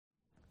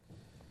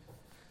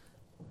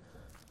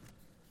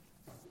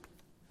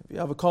If you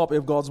have a copy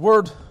of God's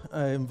Word,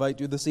 I invite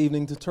you this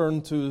evening to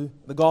turn to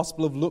the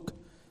Gospel of Luke,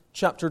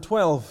 chapter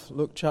 12.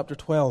 Luke, chapter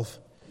 12.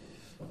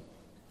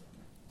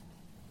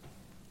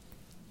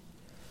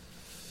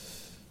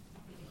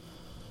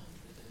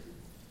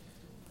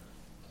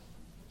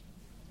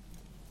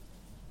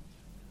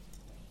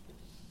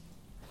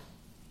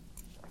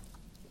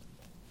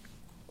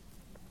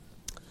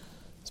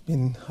 It's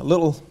been a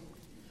little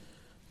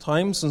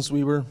time since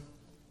we were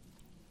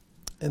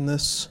in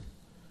this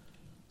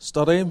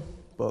study,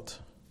 but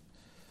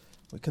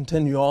we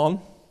continue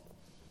on,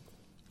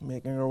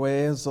 making our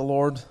way as the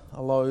Lord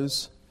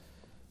allows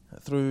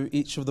through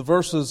each of the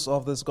verses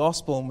of this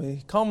gospel. And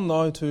we come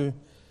now to,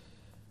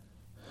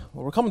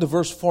 we're coming to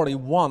verse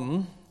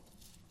 41,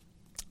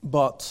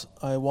 but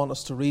I want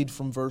us to read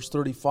from verse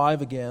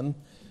 35 again.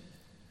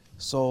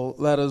 So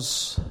let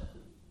us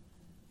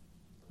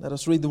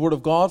read the Word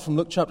of God from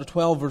Luke chapter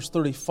 12, verse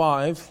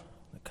 35,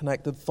 the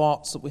connected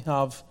thoughts that we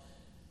have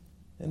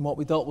in what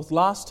we dealt with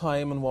last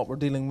time and what we're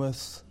dealing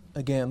with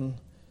again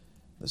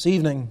this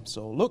evening.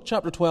 So Luke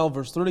chapter 12,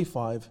 verse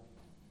 35.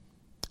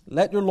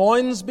 Let your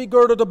loins be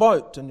girded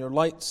about, and your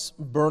lights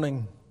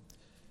burning,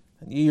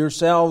 and ye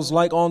yourselves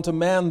like unto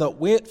men that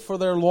wait for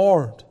their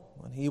Lord,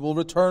 when he will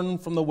return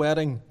from the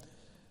wedding,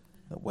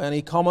 that when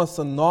he cometh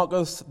and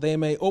knocketh, they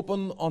may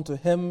open unto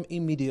him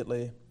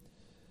immediately.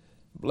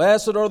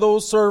 Blessed are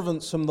those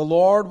servants whom the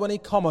Lord, when he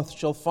cometh,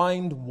 shall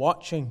find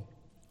watching.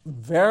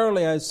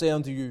 Verily I say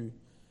unto you,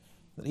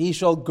 that he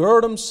shall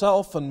gird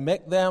himself and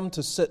make them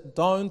to sit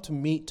down to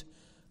meat,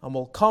 and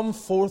will come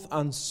forth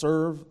and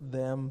serve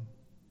them.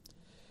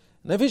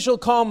 And if he shall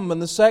come in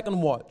the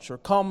second watch, or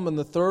come in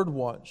the third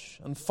watch,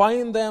 and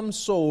find them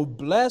so,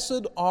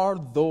 blessed are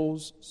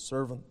those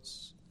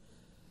servants.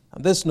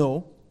 And this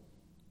know,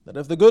 that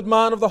if the good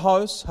man of the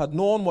house had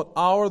known what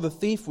hour the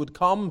thief would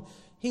come,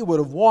 he would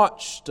have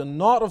watched, and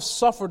not have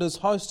suffered his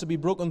house to be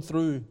broken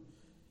through.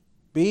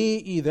 Be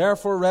ye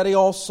therefore ready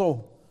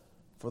also,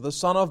 for the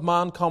Son of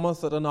Man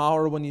cometh at an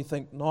hour when ye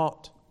think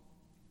not.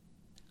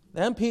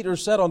 Then Peter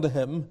said unto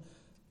him,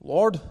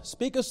 Lord,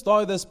 speakest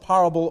thou this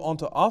parable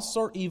unto us,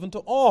 or even to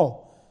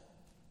all?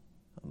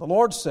 And the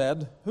Lord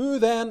said, Who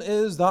then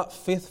is that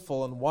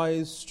faithful and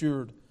wise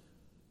steward,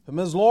 whom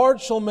his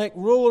Lord shall make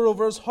ruler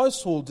over his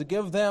household, to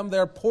give them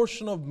their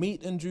portion of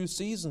meat in due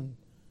season?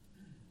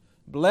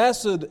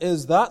 Blessed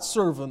is that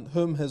servant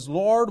whom his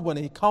Lord, when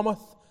he cometh,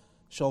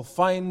 shall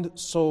find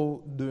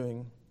so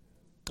doing.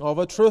 Of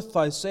a truth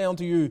I say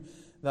unto you,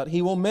 that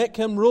he will make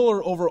him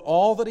ruler over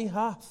all that he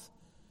hath.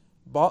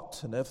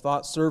 But, and if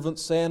that servant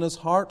say in his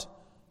heart,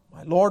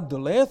 My Lord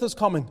delayeth his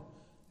coming,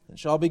 and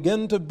shall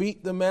begin to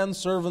beat the men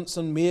servants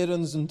and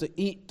maidens, and to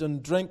eat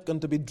and drink and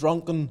to be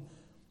drunken,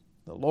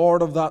 the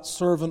Lord of that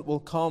servant will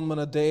come in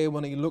a day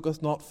when he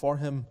looketh not for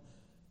him,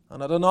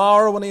 and at an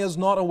hour when he is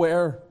not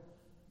aware,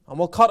 and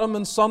will cut him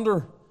in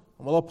sunder,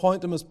 and will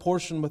appoint him his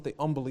portion with the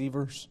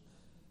unbelievers.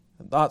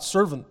 And that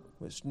servant,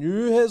 which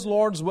knew his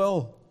Lord's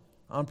will,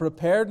 and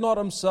prepared not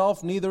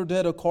himself, neither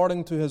did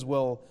according to his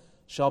will,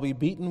 shall be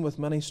beaten with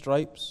many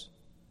stripes.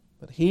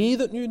 But he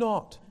that knew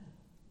not,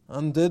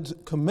 and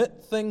did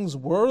commit things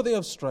worthy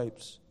of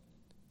stripes,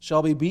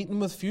 shall be beaten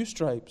with few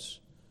stripes.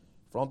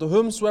 For unto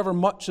whomsoever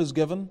much is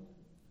given,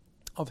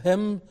 of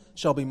him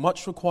shall be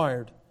much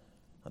required.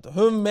 And to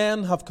whom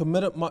men have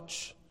committed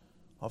much,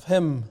 of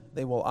him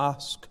they will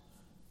ask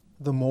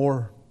the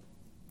more.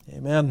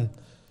 Amen.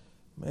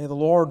 May the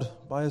Lord,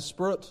 by His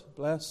Spirit,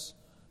 bless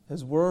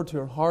His Word to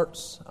your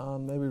hearts,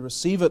 and may we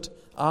receive it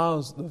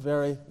as the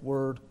very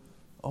Word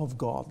of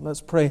God.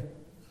 Let's pray.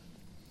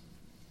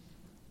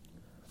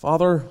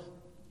 Father,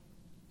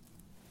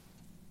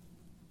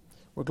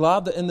 we're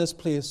glad that in this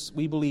place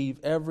we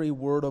believe every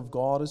word of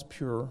God is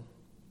pure.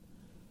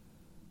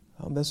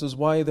 And this is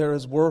why there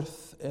is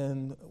worth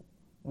in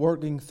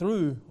working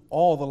through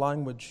all the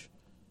language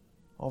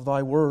of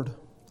Thy Word.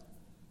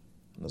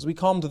 And as we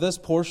come to this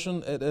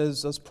portion, it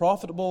is as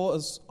profitable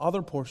as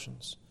other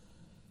portions.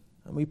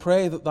 And we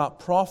pray that that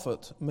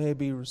profit may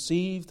be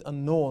received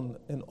and known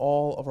in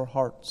all of our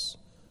hearts.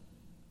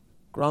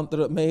 Grant that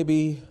it may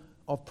be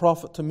of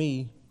profit to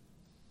me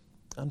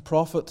and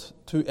profit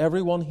to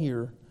everyone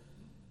here.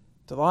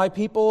 To Thy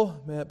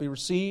people may it be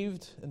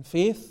received in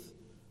faith,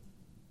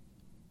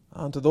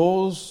 and to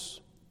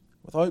those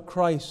without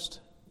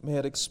Christ may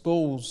it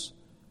expose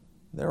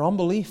their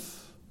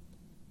unbelief,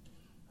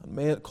 and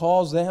may it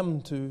cause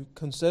them to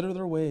consider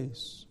their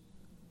ways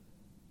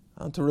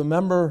and to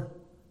remember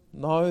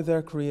now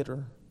their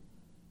Creator.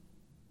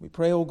 We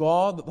pray, O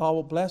God, that Thou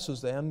wilt bless us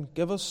then.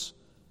 Give us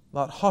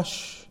that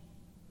hush,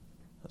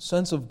 a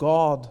sense of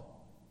God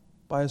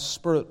by His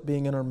Spirit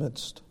being in our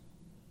midst,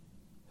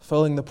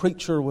 filling the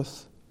preacher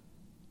with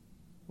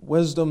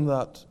wisdom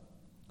that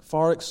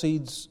far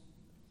exceeds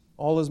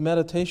all his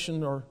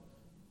meditation or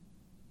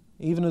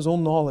even his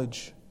own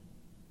knowledge,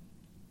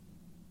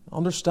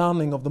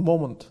 understanding of the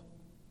moment,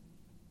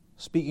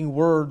 speaking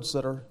words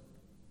that are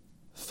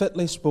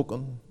fitly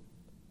spoken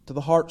to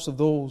the hearts of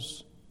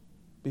those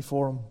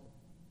before Him.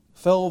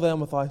 Fill them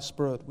with Thy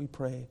Spirit, we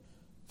pray.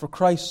 For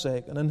Christ's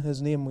sake, and in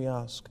His name we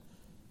ask.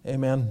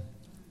 Amen.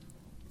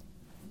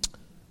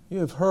 You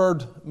have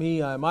heard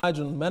me, I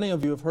imagine many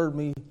of you have heard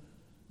me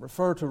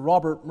refer to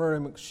Robert Murray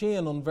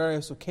M'Cheyne on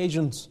various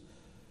occasions.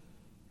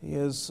 He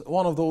is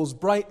one of those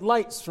bright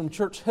lights from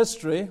church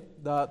history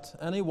that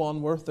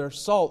anyone worth their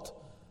salt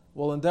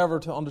will endeavor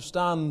to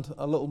understand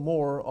a little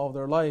more of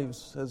their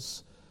lives.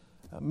 His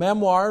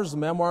memoirs, the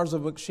memoirs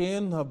of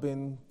M'Cheyne, have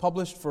been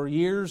published for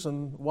years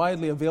and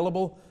widely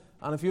available.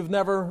 And if you've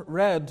never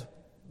read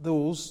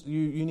those,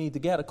 you need to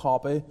get a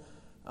copy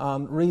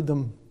and read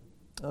them.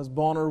 As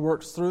Bonner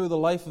works through the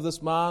life of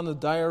this man, a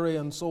diary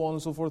and so on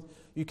and so forth,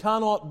 you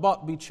cannot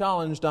but be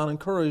challenged and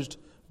encouraged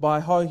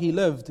by how he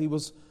lived. He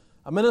was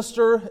a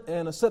minister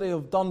in a city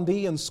of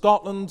Dundee in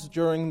Scotland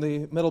during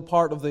the middle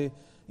part of the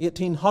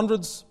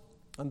 1800s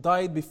and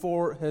died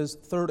before his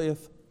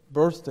 30th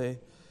birthday.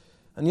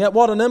 And yet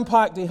what an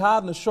impact he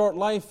had in a short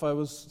life. I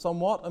was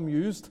somewhat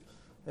amused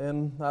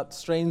in that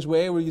strange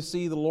way where you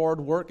see the Lord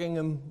working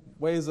in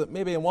ways that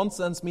maybe in one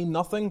sense mean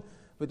nothing,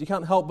 but you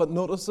can't help but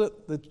notice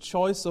it. The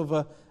choice of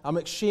a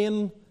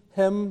M'Cheyne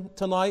hymn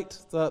tonight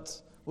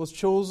that was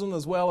chosen,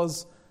 as well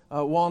as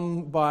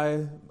one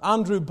by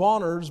Andrew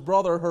Bonner's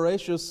brother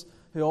Horatius,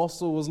 who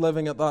also was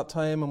living at that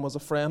time and was a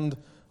friend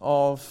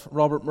of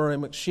Robert Murray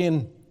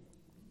M'Cheyne.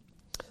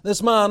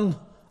 This man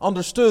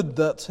understood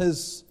that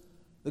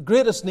the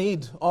greatest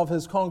need of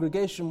his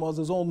congregation was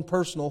his own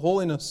personal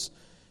holiness.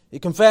 He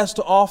confessed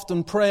to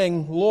often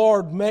praying,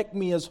 "Lord, make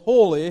me as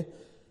holy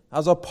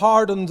as a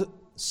pardoned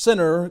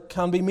sinner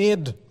can be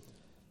made."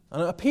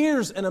 And it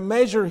appears in a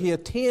measure he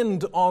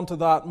attained onto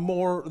that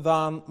more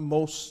than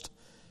most.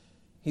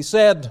 He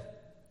said,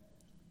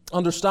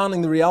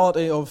 understanding the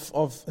reality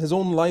of his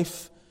own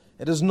life,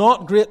 "It is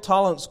not great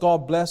talents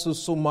God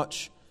blesses so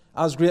much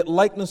as great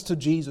likeness to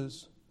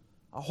Jesus.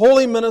 A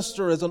holy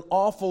minister is an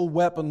awful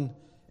weapon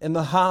in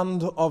the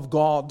hand of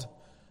God.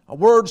 A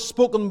word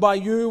spoken by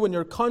you when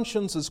your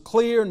conscience is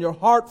clear and your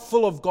heart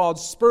full of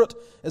God's Spirit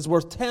is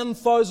worth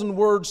 10,000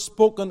 words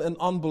spoken in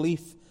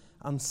unbelief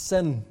and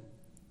sin."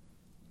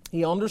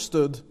 He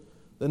understood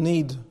the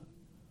need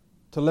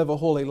to live a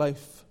holy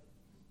life.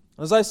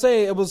 As I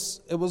say, it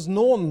was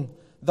known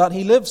that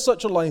he lived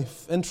such a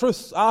life. In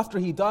truth, after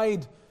he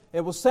died,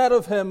 it was said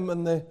of him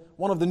in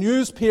one of the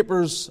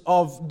newspapers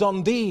of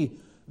Dundee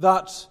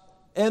that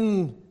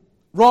in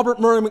Robert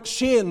Murray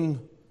M'Cheyne,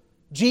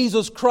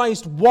 Jesus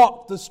Christ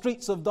walked the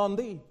streets of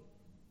Dundee.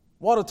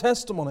 What a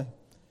testimony.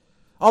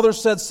 Others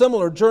said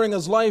similar. During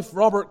his life,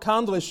 Robert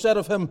Candlish said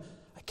of him,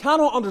 "I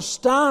cannot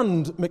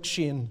understand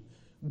M'Cheyne.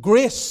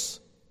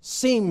 Grace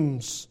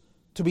seems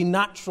to be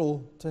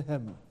natural to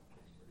him."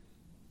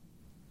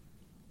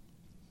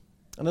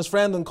 And his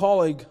friend and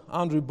colleague,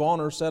 Andrew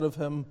Bonner, said of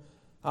him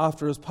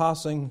after his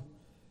passing,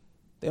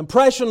 "The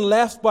impression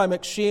left by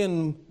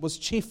M'Cheyne was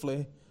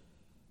chiefly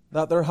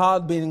that there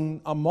had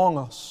been among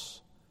us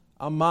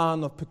a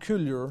man of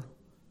peculiar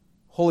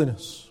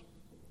holiness."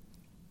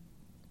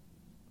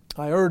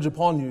 I urge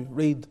upon you,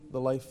 read the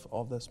life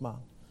of this man.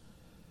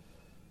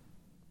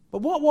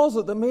 But what was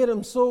it that made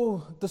him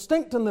so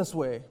distinct in this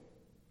way?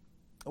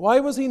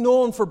 Why was he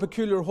known for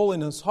peculiar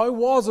holiness? How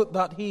was it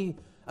that he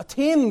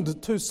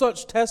attained to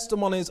such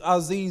testimonies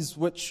as these,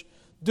 which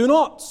do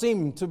not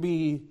seem to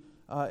be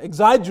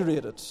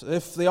exaggerated?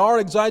 If they are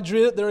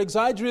exaggerated, they're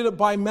exaggerated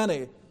by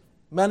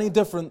many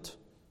different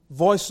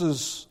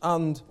voices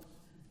and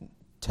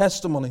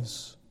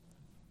testimonies.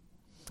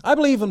 I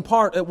believe in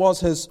part it was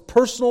his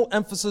personal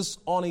emphasis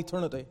on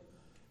eternity.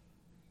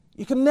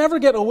 You can never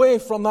get away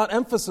from that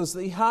emphasis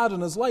that he had in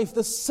his life,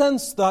 this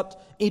sense that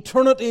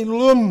eternity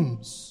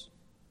looms.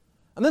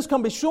 And this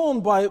can be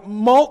shown by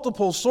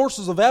multiple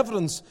sources of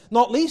evidence,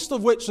 not least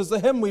of which is the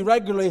hymn we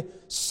regularly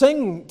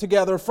sing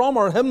together from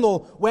our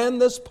hymnal, "When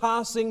this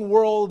passing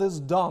world is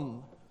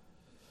done."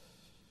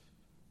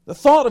 The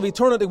thought of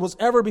eternity was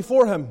ever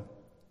before him.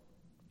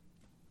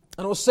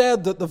 And it was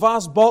said that the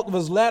vast bulk of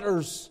his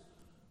letters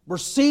were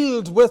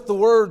sealed with the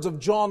words of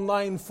John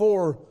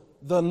 9:4,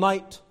 "The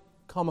night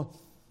cometh."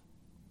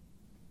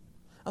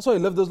 That's how he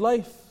lived his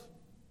life.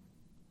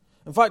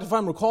 In fact, if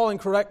I'm recalling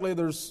correctly,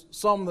 there's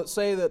some that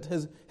say that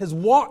his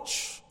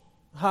watch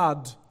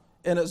had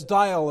in its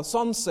dial a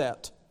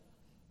sunset,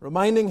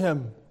 reminding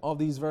him of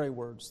these very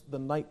words, "The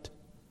night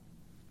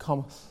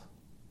cometh."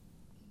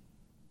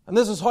 And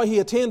this is how he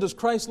attained his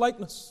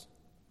Christ-likeness,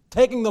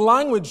 taking the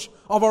language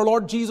of our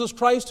Lord Jesus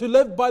Christ, who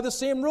lived by the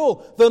same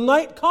rule. "The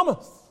night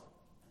cometh.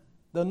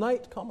 The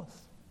night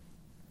cometh."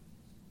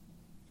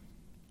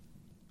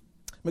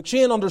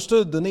 M'Cheyne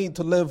understood the need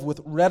to live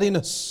with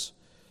readiness.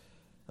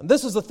 And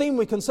this is the theme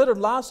we considered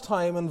last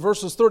time in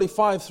verses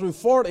 35 through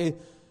 40,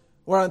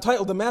 where I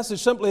entitled the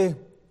message simply,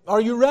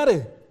 "Are you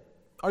ready?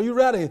 Are you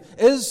ready?"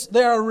 Is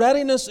there a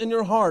readiness in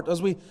your heart? As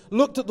we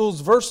looked at those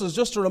verses,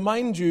 just to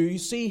remind you, you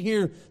see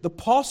here the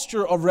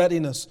posture of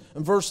readiness.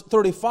 In verse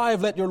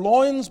 35, "Let your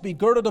loins be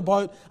girded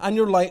about and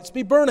your lights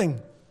be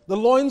burning." The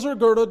loins are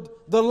girded,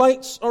 the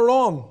lights are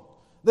on.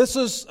 This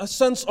is a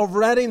sense of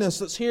readiness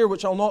that's here,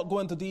 which I'll not go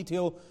into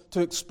detail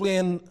to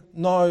explain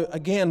now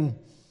again.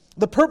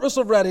 The purpose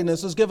of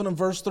readiness is given in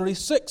verse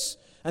 36.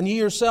 And ye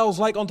yourselves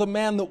like unto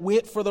men that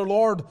wait for their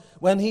Lord,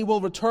 when he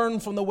will return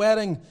from the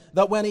wedding,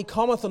 that when he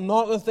cometh and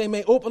knocketh, they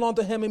may open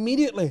unto him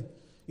immediately.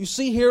 You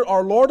see here,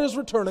 our Lord is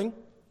returning.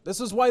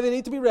 This is why they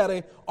need to be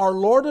ready. Our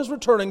Lord is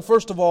returning,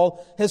 first of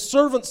all. His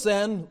servants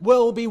then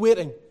will be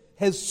waiting.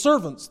 His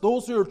servants,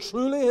 those who are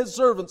truly His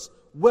servants,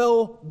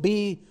 will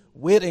be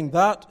waiting.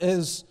 That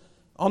is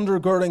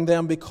undergirding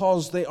them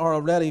because they are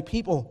a ready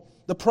people.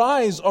 The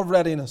prize of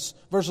readiness,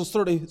 verses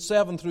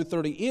 37 through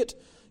 38,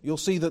 you'll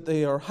see that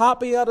they are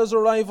happy at His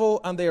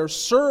arrival and they are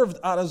served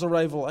at His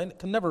arrival. I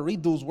can never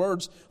read those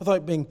words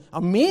without being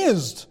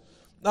amazed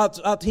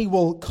that He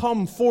will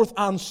come forth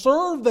and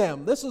serve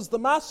them. This is the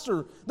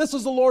Master. This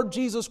is the Lord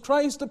Jesus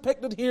Christ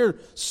depicted here,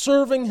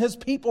 serving His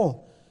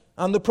people.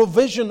 And the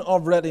provision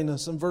of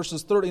readiness in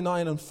verses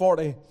 39 and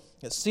 40.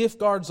 It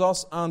safeguards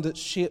us and it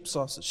shapes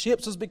us. It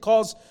shapes us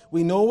because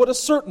we know what is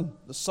certain.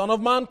 The Son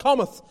of Man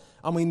cometh.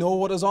 And we know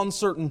what is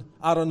uncertain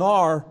at an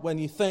hour when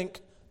you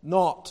think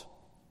not.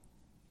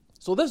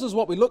 So this is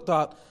what we looked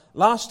at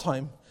last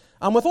time.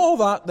 And with all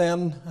that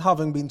then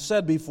having been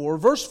said before,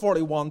 verse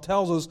 41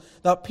 tells us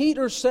that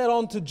Peter said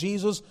unto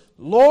Jesus,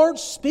 Lord,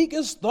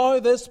 speakest thou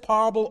this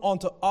parable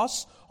unto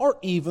us, or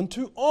even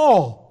to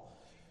all?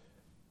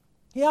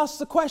 He asked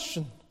the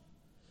question,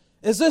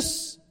 is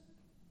this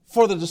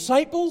for the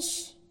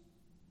disciples,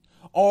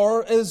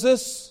 or is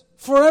this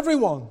for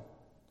everyone?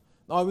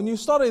 Now, when you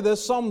study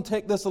this, some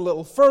take this a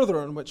little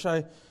further, in which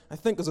I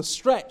think is a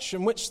stretch,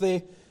 in which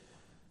they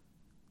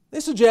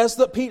suggest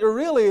that Peter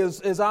really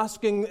is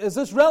asking, is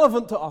this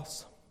relevant to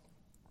us?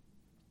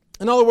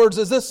 In other words,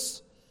 is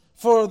this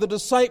for the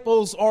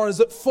disciples, or is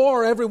it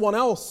for everyone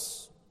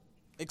else,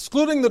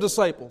 excluding the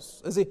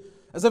disciples? As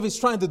if he's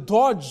trying to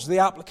dodge the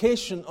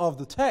application of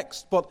the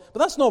text, but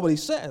that's not what he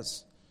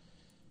says.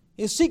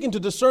 He's seeking to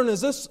discern,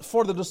 is this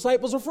for the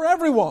disciples or for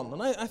everyone?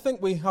 And I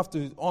think we have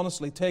to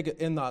honestly take it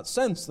in that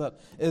sense, that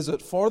is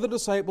it for the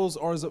disciples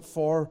or is it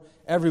for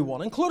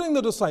everyone, including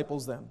the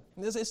disciples then?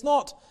 It's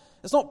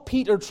not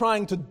Peter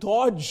trying to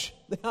dodge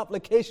the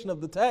application of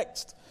the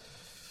text,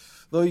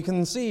 though you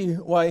can see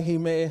why he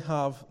may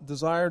have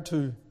desired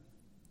to.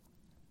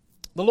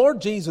 The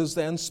Lord Jesus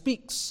then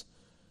speaks,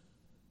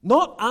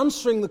 not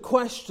answering the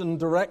question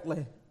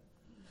directly,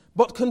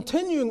 but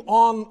continuing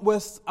on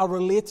with a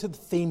related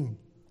theme.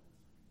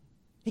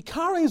 He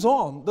carries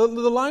on. The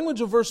language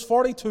of verse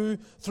 42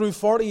 through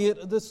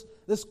 48, this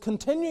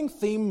continuing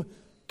theme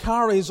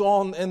carries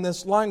on in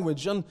this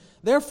language. And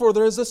therefore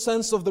there is a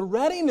sense of the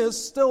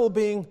readiness still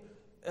being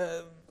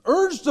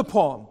urged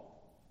upon,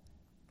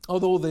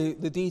 although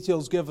the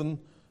details given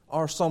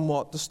are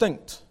somewhat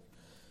distinct.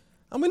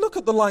 And we look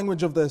at the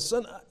language of this,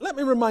 and let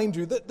me remind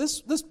you that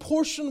this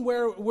portion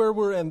where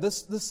we're in,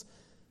 this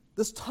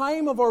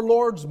time of our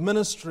Lord's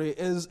ministry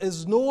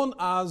is known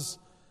as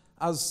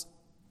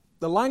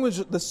the language,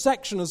 the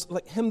section is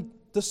like Him,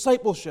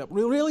 discipleship.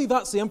 Really,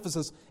 that's the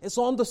emphasis. It's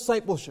on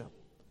discipleship.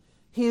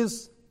 He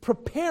is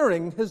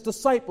preparing His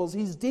disciples.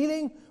 He's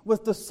dealing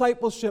with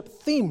discipleship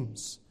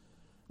themes.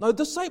 Now,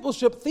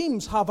 discipleship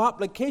themes have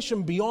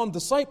application beyond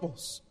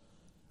disciples.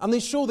 And they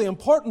show the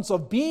importance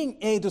of being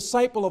a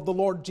disciple of the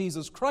Lord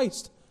Jesus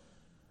Christ.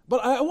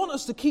 But I want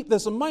us to keep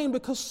this in mind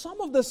because some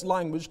of this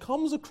language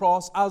comes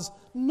across as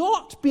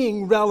not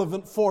being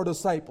relevant for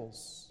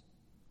disciples.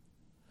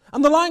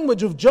 And the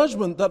language of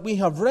judgment that we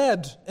have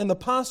read in the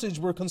passage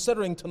we're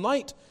considering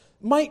tonight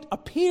might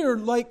appear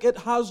like it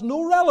has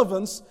no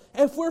relevance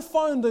if we're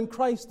found in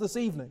Christ this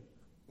evening.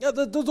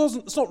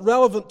 It's not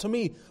relevant to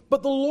me.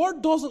 But the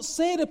Lord doesn't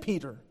say to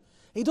Peter,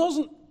 He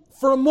doesn't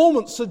for a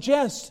moment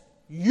suggest,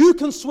 you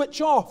can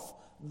switch off.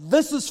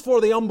 This is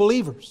for the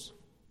unbelievers.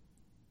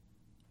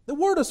 The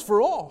word is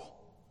for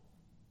all.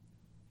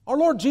 Our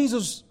Lord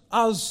Jesus,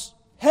 as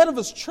head of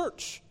His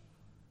church,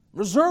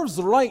 reserves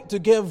the right to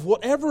give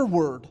whatever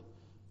word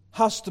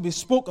has to be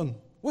spoken,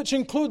 which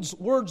includes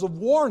words of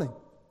warning.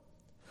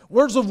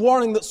 Words of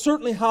warning that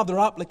certainly have their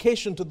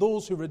application to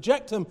those who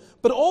reject Him,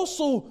 but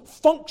also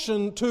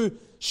function to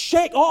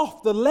shake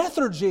off the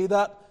lethargy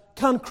that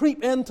can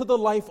creep into the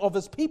life of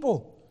His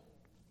people.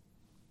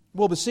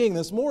 We'll be seeing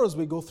this more as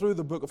we go through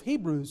the book of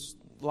Hebrews.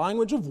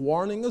 Language of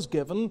warning is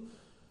given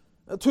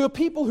to a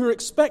people who are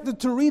expected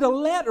to read a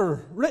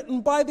letter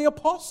written by the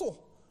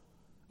apostle.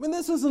 I mean,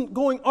 this isn't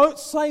going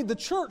outside the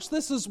church.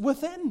 This is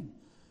within.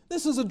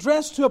 This is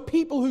addressed to a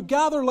people who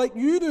gather like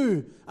you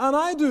do and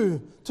I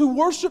do to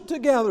worship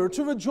together,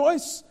 to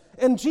rejoice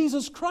in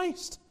Jesus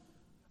Christ.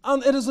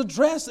 And it is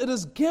addressed, it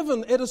is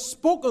given, it is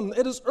spoken,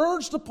 it is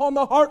urged upon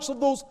the hearts of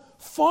those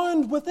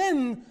found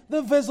within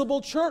the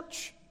visible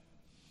church.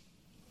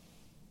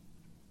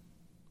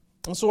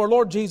 And so our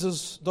Lord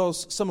Jesus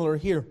does similar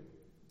here.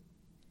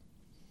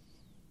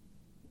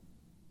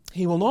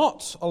 He will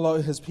not allow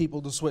His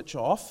people to switch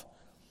off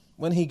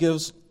when He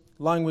gives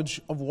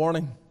language of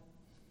warning.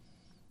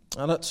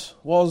 And it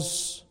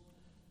was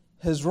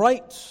His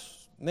right,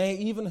 nay,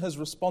 even His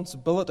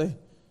responsibility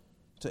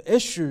to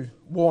issue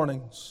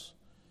warnings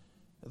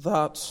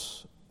that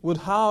would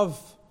have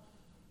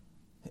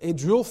a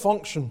dual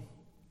function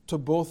to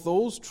both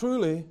those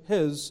truly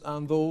His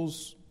and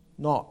those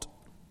not.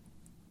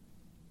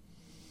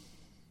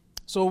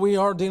 So we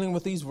are dealing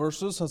with these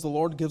verses as the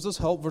Lord gives us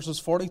help, verses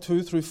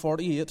 42 through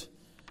 48.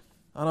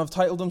 And I've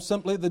titled them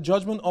simply, The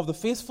Judgment of the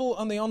Faithful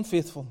and the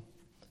Unfaithful.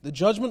 The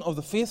judgment of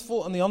the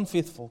faithful and the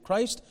unfaithful.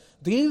 Christ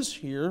deals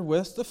here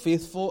with the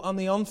faithful and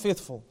the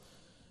unfaithful.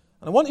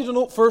 And I want you to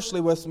note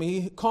firstly with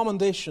me,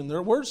 commendation. There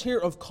are words here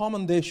of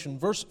commendation.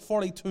 Verse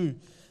 42.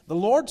 The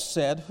Lord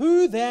said,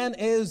 Who then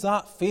is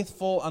that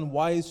faithful and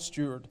wise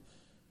steward,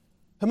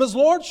 whom his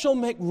Lord shall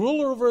make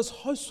ruler over his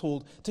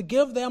household, to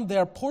give them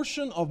their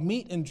portion of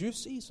meat in due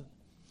season?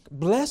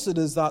 Blessed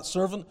is that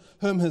servant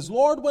whom his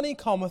Lord, when he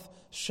cometh,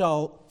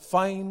 shall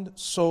find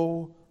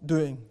so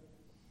doing.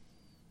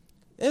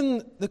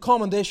 In the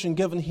commendation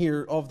given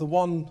here of the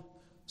one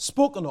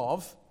spoken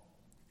of,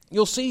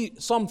 you'll see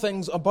some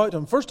things about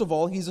him. First of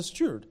all, he's a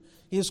steward.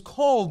 He is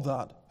called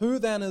that. Who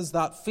then is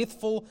that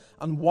faithful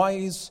and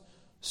wise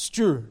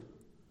steward?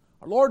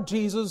 Our Lord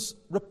Jesus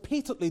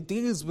repeatedly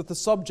deals with the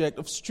subject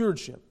of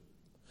stewardship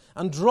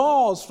and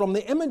draws from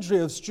the imagery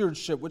of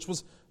stewardship, which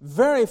was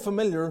very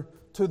familiar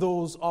to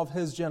those of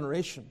his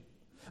generation.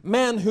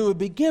 Men who would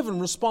be given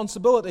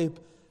responsibility,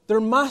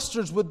 their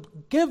masters would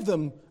give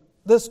them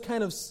this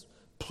kind of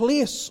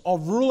place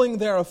of ruling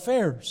their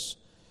affairs.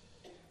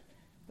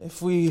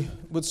 If we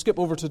would skip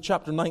over to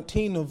chapter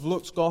 19 of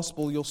Luke's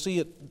Gospel, you'll see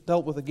it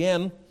dealt with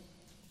again.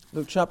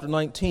 Luke chapter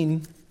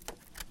 19,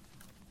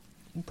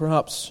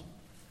 perhaps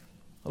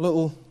a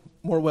little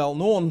more well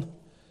known.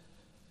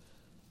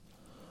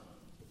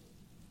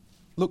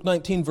 Luke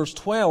 19 verse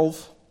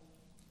 12.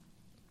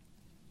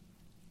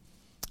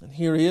 And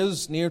here he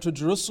is, near to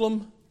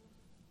Jerusalem.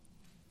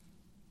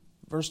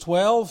 Verse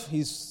 12,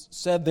 he's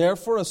said,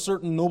 Therefore a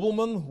certain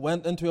nobleman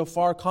went into a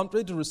far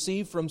country to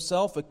receive for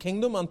himself a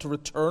kingdom and to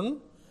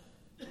return.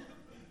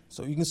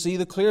 So you can see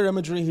the clear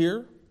imagery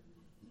here.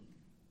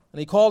 And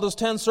he called his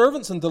 10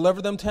 servants and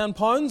delivered them 10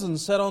 pounds and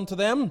said unto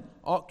them,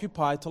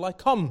 Occupy till I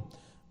come.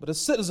 But his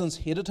citizens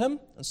hated him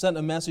and sent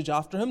a message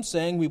after him,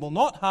 saying, We will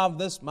not have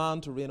this man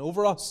to reign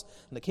over us.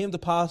 And it came to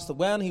pass that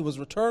when he was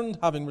returned,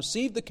 having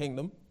received the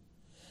kingdom,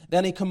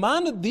 then he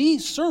commanded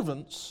these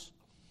servants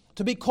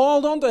to be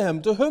called unto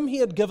him, to whom he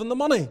had given the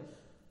money,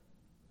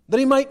 that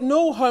he might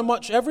know how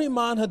much every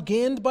man had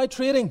gained by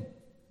trading.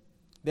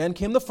 Then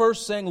came the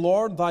first, saying,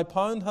 Lord, thy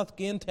pound hath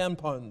gained 10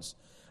 pounds.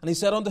 And he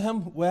said unto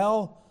him,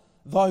 Well,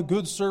 thou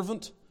good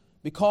servant,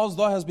 because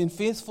thou hast been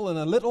faithful in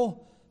a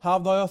little,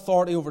 have thou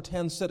authority over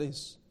 10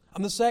 cities.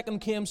 And the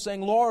second came,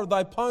 saying, Lord,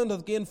 thy pound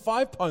hath gained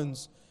 5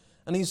 pounds.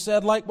 And he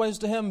said likewise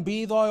to him,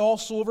 Be thou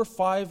also over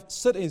 5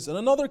 cities. And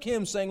another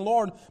came, saying,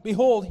 Lord,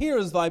 behold, here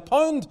is thy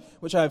pound,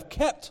 which I have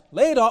kept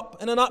laid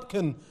up in a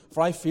napkin.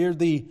 For I feared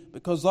thee,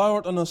 because thou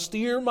art an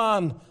austere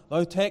man.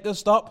 Thou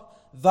takest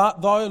up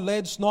that thou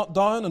laidst not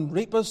down, and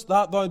reapest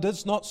that thou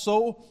didst not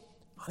sow.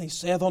 And he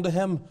saith unto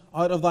him,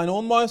 Out of thine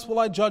own mouth will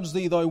I judge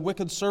thee, thou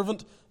wicked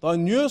servant. Thou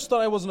knewest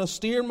that I was an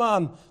austere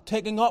man,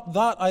 taking up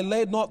that I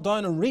laid not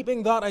down, and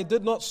reaping that I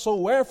did not sow.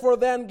 Wherefore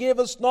then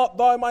gavest not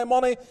thou my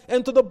money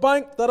into the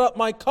bank, that at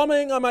my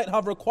coming I might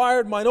have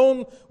required mine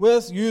own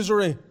with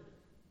usury?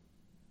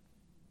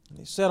 And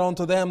he said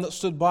unto them that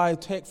stood by,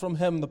 Take from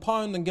him the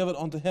pound, and give it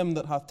unto him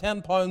that hath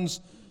 10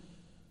 pounds.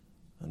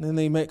 And then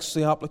he makes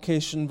the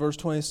application, verse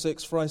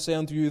 26, For I say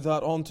unto you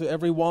that unto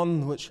every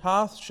one which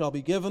hath shall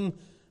be given,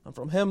 and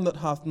from him that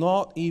hath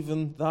not,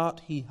 even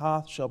that he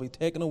hath shall be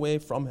taken away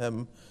from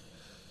him.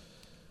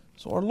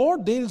 So our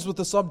Lord deals with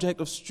the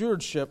subject of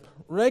stewardship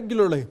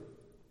regularly.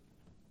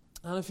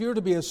 And if you're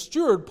to be a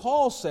steward,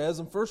 Paul says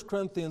in 1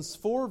 Corinthians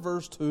 4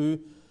 verse 2,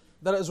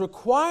 that it is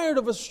required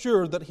of a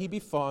steward that he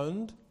be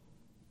found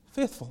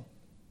faithful.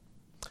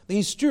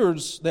 These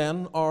stewards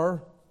then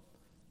are,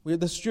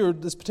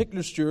 this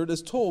particular steward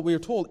we are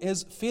told,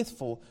 is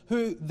faithful.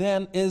 Who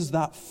then is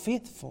that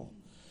faithful?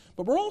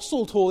 But we're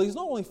also told he's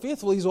not only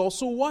faithful, he's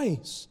also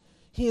wise.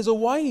 He is a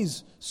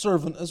wise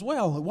servant as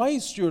well, a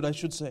wise steward, I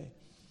should say.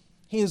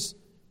 He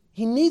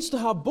needs to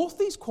have both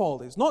these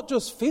qualities, not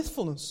just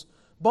faithfulness,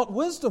 but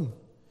wisdom.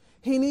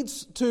 He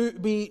needs to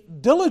be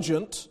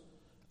diligent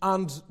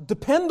and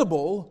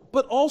dependable,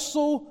 but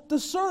also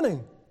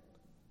discerning.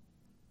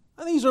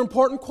 And these are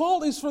important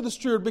qualities for the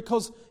steward,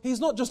 because he's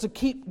not just to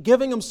keep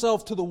giving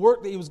himself to the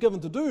work that he was given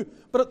to do,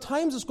 but at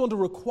times it's going to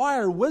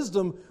require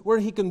wisdom where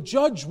he can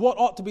judge what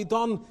ought to be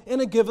done in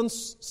a given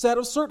set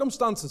of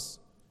circumstances.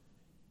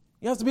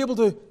 You have to be able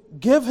to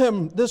give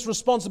him this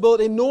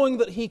responsibility, knowing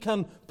that he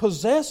can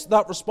possess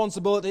that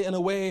responsibility in a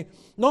way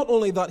not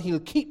only that he'll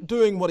keep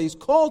doing what he's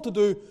called to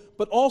do,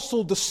 but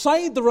also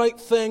decide the right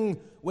thing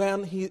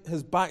when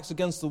his back's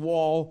against the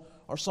wall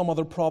or some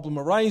other problem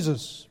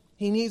arises.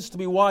 He needs to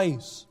be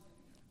wise.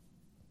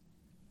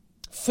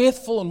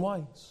 Faithful and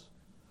wise.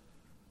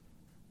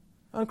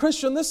 And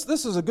Christian, this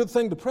is a good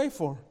thing to pray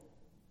for.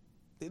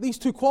 These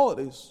two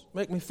qualities,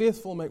 make me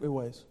faithful, make me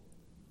wise.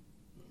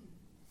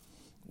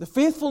 The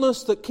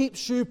faithfulness that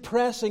keeps you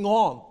pressing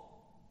on,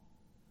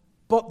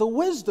 but the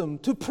wisdom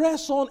to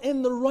press on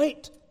in the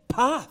right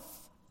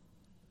path.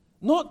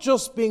 Not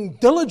just being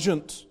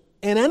diligent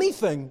in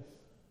anything,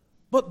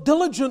 but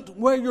diligent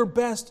where you're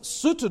best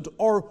suited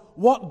or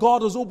what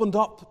God has opened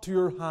up to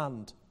your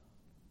hand.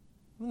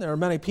 And there are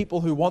many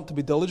people who want to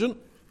be diligent.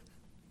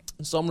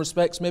 In some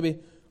respects, maybe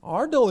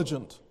are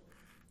diligent.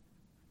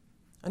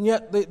 And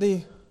yet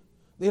they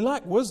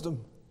lack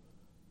wisdom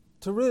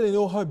to really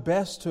know how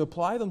best to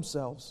apply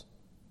themselves.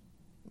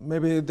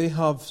 Maybe they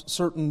have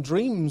certain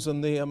dreams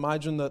and they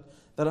imagine that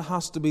it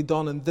has to be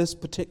done in this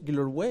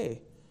particular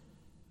way.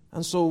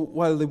 And so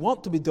while they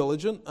want to be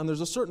diligent, and there's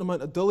a certain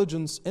amount of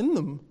diligence in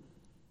them,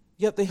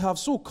 yet they have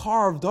so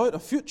carved out a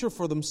future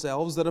for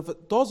themselves that if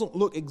it doesn't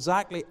look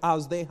exactly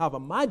as they have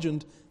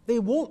imagined, they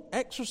won't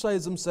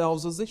exercise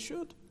themselves as they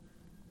should.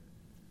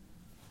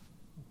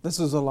 This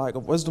is a lack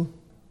of wisdom.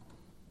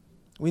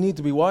 We need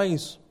to be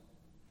wise.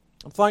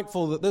 I'm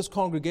thankful that this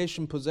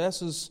congregation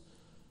possesses,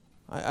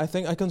 I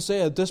think I can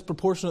say, a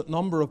disproportionate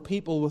number of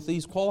people with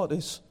these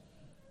qualities.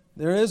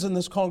 There is in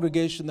this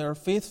congregation, there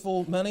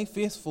are many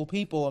faithful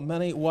people and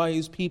many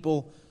wise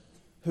people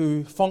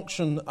who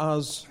function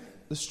as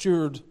the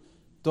steward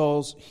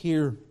does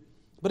here.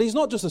 But he's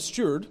not just a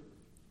steward,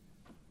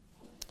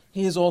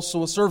 he is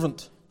also a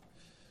servant.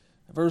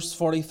 Verse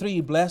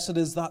 43, blessed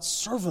is that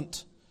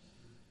servant.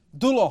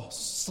 Doulos,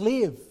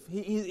 slave.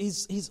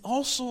 He's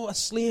also a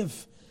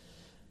slave.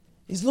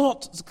 He's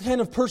not the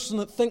kind of person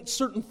that thinks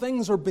certain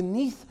things are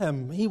beneath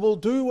him. He will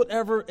do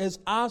whatever is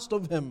asked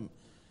of him.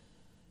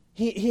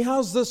 He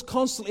has this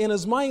constantly in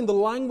his mind, the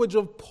language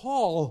of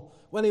Paul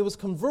when he was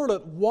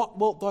converted. What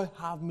wilt thou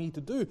have me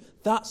to do?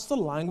 That's the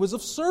language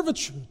of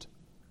servitude.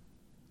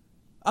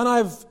 And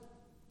I've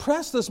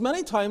pressed this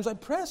many times. I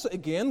press it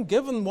again,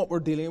 given what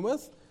we're dealing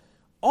with.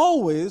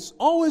 Always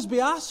be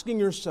asking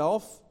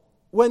yourself,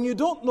 when you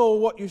don't know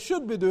what you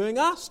should be doing,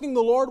 asking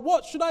the Lord,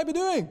 what should I be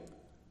doing?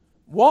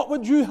 What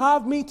would you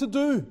have me to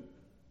do?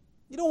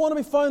 You don't want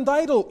to be found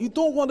idle. You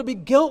don't want to be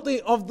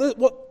guilty of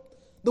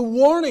the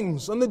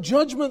warnings and the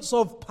judgments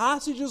of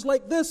passages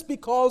like this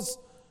because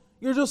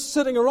you're just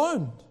sitting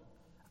around.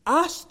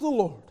 Ask the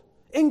Lord.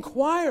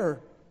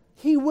 Inquire.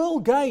 He will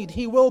guide.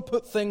 He will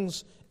put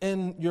things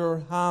in your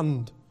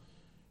hand.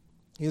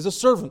 He is a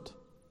servant.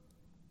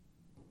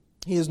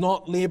 He is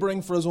not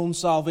laboring for his own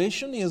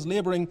salvation. He is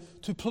laboring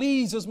to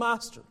please his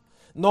master.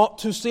 Not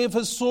to save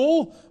his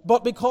soul,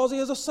 but because he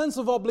has a sense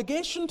of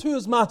obligation to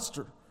his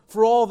master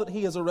for all that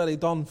he has already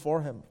done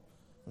for him.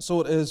 And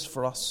so it is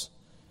for us.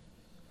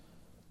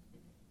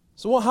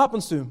 So what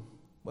happens to him?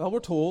 Well, we're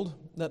told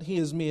that he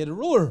is made a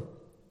ruler.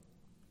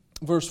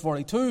 Verse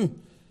 42,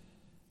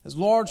 his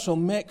Lord shall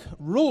make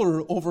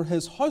ruler over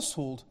his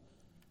household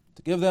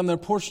to give them their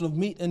portion of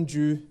meat in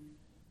due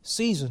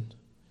season.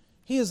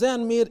 He is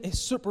then made a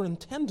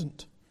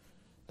superintendent.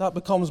 That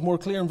becomes more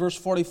clear in verse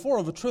 44.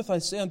 Of a truth I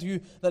say unto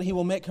you that he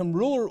will make him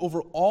ruler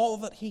over all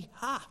that he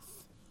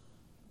hath.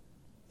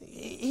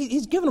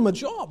 He's given him a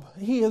job.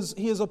 He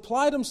has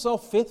applied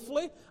himself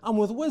faithfully and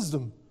with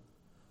wisdom.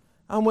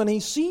 And when he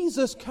sees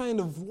this kind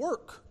of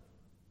work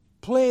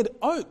played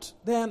out,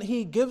 then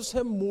he gives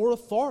him more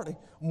authority,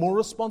 more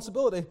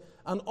responsibility.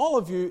 And all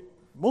of you,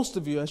 most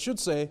of you I should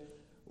say,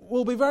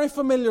 will be very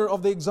familiar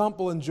of the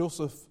example in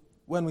Joseph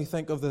when we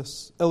think of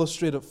this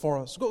illustrated for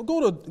us.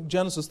 Go to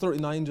Genesis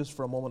 39 just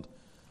for a moment.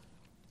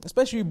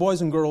 Especially you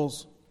boys and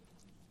girls,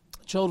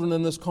 children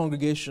in this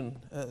congregation.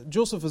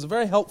 Joseph is a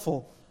very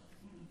helpful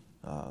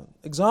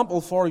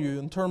example for you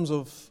in terms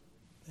of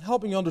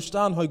helping you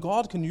understand how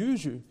God can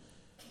use you.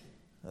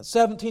 At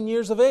 17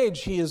 years of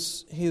age, he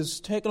is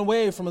taken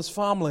away from his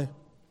family.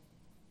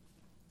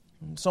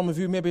 And some of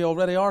you maybe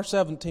already are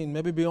 17,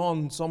 maybe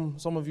beyond. Some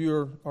of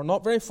you are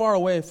not very far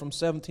away from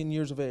 17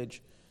 years of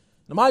age.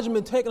 And imagine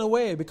being taken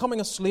away, becoming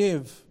a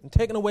slave, and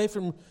taken away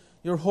from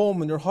your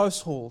home and your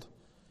household.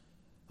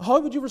 How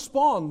would you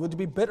respond? Would you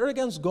be bitter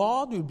against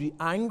God? Would you be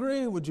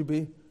angry? Would you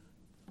be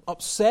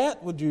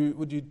upset? Would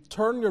you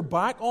turn your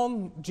back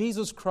on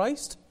Jesus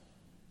Christ?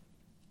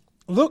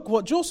 Look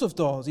what Joseph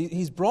does.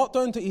 He's brought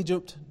down to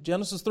Egypt,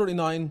 Genesis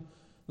 39,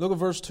 look at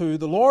verse 2.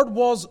 The Lord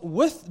was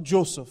with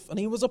Joseph, and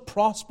he was a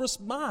prosperous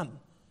man.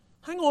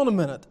 Hang on a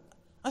minute.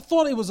 I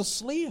thought he was a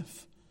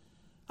slave.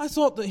 I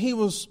thought that he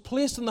was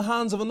placed in the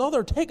hands of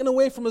another, taken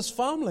away from his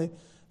family.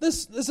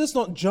 Is this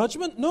not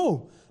judgment?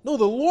 No, the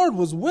Lord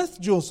was with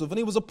Joseph, and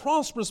he was a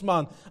prosperous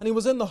man, and he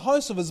was in the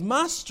house of his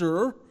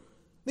master,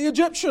 the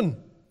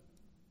Egyptian.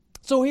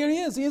 So here he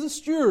is a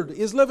steward.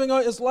 He is living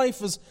out his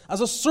life as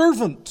a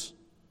servant.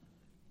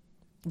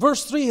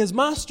 Verse 3, his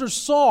master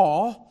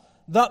saw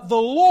that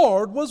the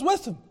Lord was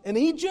with him. In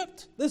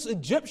Egypt, this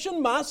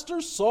Egyptian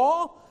master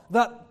saw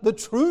that the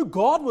true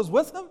God was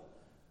with him.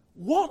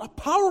 What a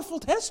powerful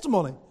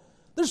testimony.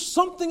 There's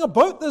something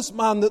about this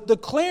man that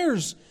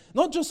declares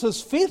not just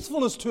his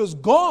faithfulness to his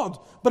God,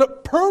 but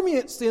it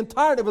permeates the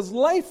entirety of his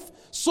life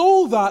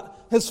so that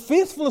his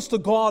faithfulness to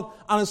God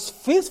and his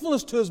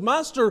faithfulness to his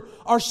master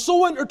are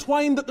so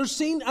intertwined that they're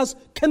seen as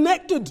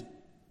connected.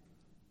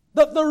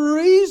 That the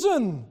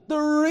reason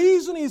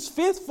he's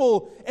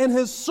faithful in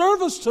his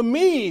service to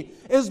me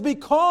is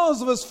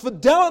because of his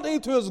fidelity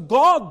to his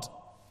God.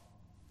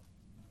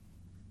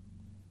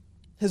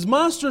 His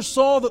master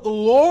saw that the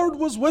Lord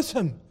was with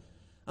him,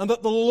 and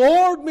that the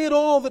Lord made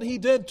all that he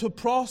did to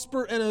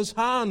prosper in his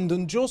hand.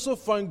 And Joseph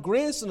found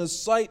grace in his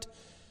sight,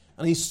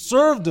 And he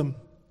served him.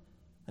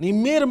 And he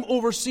made him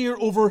overseer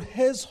over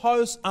his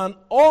house, and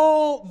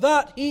all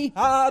that he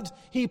had,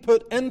 he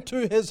put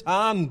into his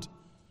hand.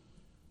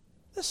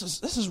 This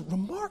is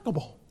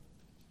remarkable.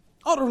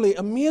 Utterly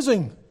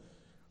amazing.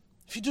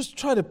 If you just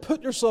try to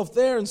put yourself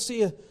there and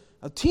see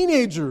a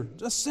teenager,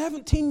 a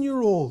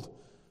 17-year-old,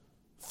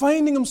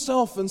 finding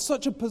himself in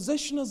such a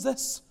position as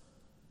this,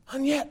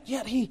 and yet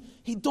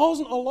he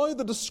doesn't allow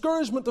the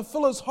discouragement to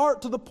fill his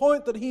heart to the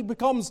point that he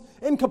becomes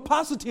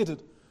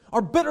incapacitated,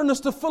 or bitterness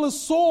to fill his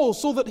soul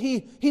so that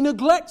he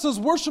neglects his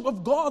worship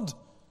of God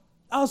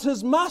as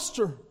his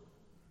master,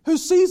 who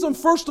sees him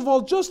first of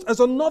all just as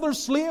another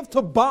slave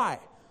to buy,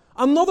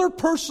 another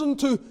person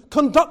to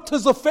conduct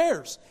his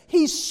affairs.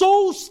 He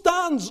so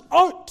stands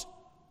out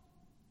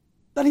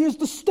that he is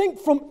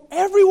distinct from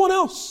everyone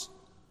else.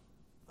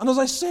 And as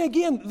I say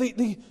again,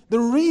 the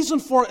reason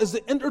for it is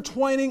the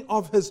intertwining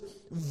of his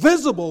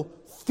visible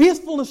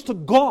faithfulness to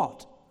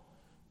God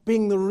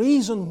being the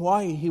reason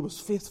why he was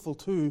faithful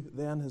to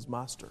then his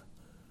master.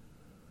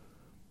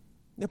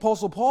 The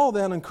Apostle Paul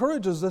then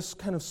encourages this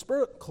kind of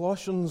spirit,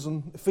 Colossians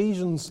and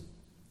Ephesians,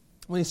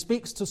 when he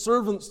speaks to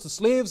servants, to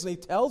slaves, and he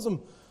tells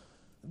them,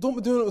 don't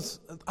be doing it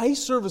with eye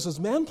service as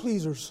men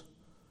pleasers.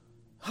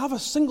 Have a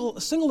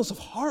singleness of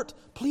heart.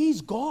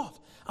 Please God.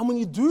 And when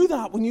you do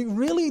that, when you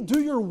really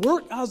do your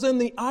work as in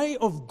the eye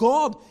of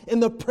God, in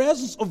the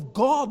presence of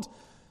God,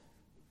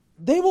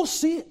 they will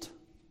see it.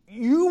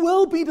 You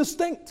will be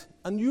distinct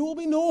and you will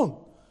be known.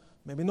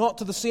 Maybe not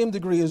to the same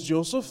degree as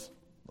Joseph.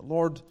 The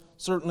Lord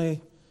certainly,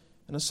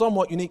 in a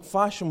somewhat unique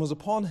fashion, was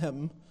upon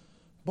him,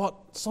 but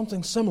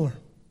something similar.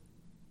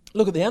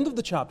 Look at the end of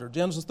the chapter,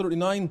 Genesis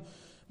 39,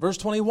 verse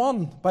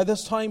 21. By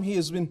this time he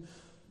has been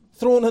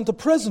thrown into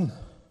prison.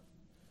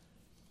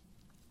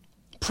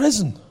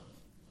 Prison.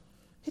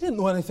 He didn't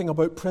know anything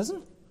about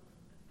prison.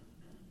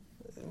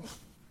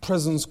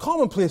 Prison's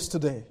commonplace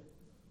today.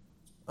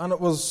 And it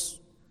was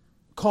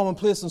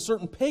commonplace in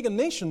certain pagan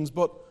nations,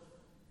 but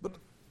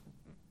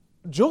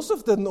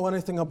Joseph didn't know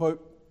anything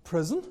about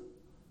prison.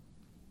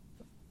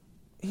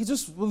 He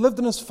just lived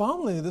in his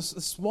family, this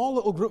small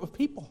little group of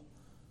people.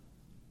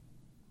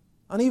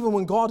 And even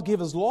when God gave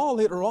his law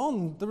later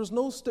on, there was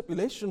no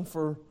stipulation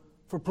for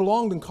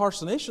prolonged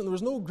incarceration. There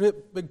was no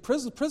great big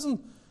prison.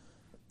 Prison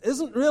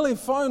isn't really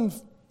found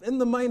in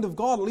the mind of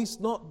God, at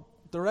least not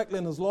directly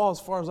in his law as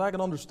far as I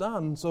can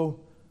understand. So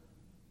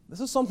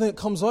this is something that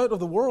comes out of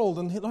the world,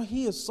 and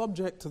he is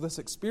subject to this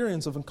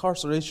experience of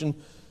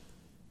incarceration,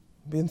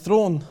 being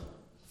thrown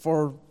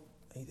for,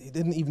 he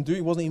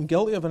wasn't even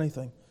guilty of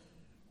anything.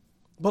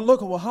 But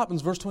look at what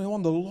happens, verse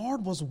 21, the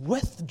Lord was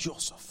with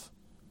Joseph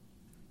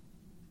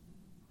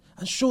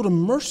and showed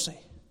him mercy.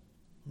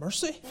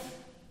 Mercy?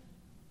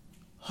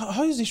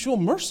 How does he show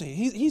mercy?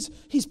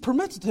 He's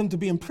permitted him to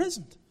be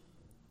imprisoned.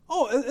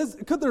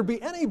 Could there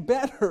be any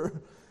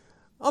better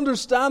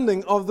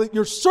understanding of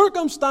your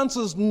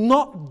circumstances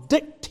not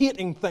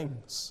dictating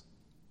things?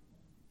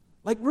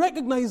 Like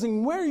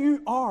recognizing where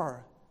you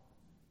are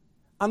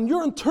and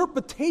your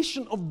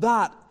interpretation of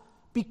that.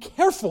 Be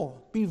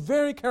careful. Be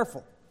very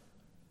careful.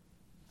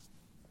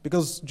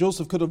 Because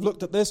Joseph could have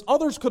looked at this.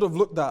 Others could have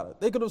looked at it.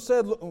 They could have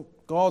said,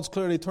 look, God's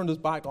clearly turned his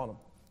back on him.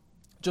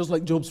 Just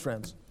like Job's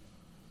friends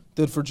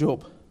did for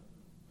Job.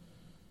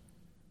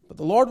 But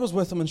the Lord was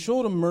with him and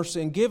showed him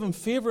mercy and gave him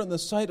favor in the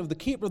sight of the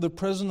keeper of the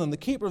prison. And the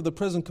keeper of the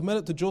prison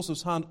committed to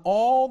Joseph's hand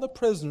all the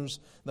prisoners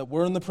that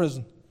were in the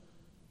prison.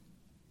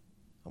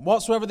 And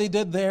whatsoever they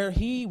did there,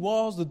 he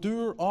was the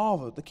doer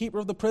of it. The keeper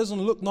of the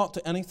prison looked not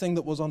to anything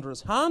that was under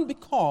his hand,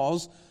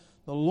 because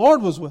the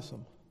Lord was with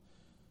him.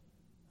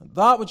 And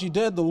that which he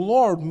did, the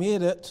Lord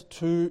made it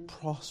to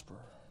prosper.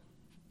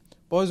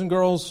 Boys and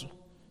girls,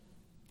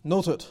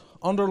 note it,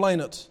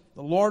 underline it.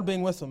 The Lord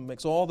being with him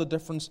makes all the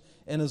difference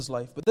in his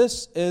life. But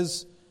this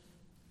is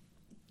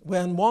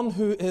when one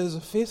who is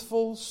a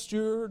faithful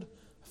steward,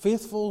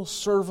 faithful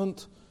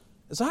servant,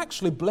 is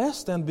actually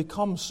blessed and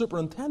becomes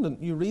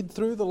superintendent. You read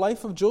through the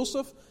life of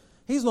Joseph.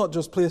 He's not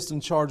just placed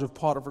in charge of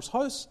Potiphar's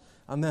house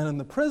and then in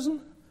the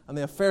prison and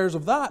the affairs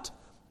of that,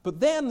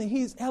 but then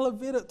he's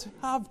elevated to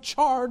have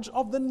charge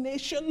of the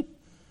nation.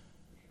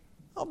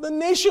 Of the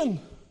nation.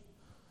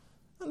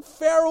 And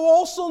Pharaoh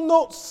also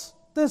notes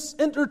this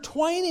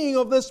intertwining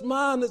of this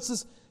man.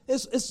 It's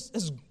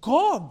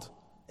God.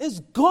 It's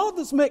God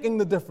that's making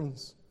the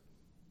difference.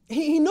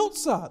 He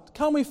notes that.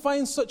 Can we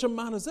find such a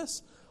man as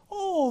this?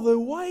 Oh, the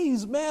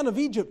wise men of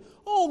Egypt.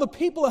 Oh, the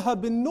people that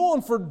had been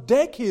known for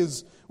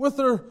decades with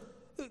their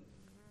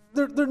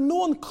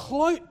known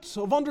clout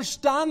of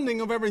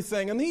understanding of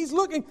everything. And he's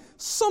looking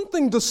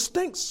something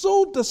distinct,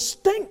 so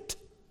distinct.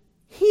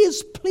 He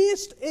is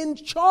placed in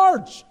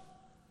charge.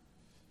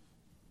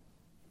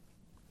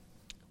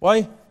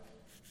 Why?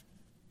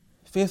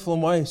 Faithful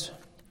and wise.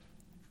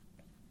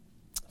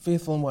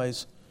 Faithful and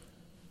wise.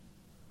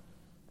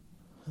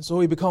 And so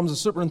he becomes a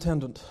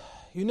superintendent.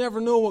 You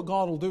never know what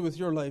God will do with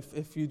your life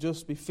if you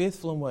just be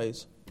faithful and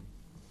wise.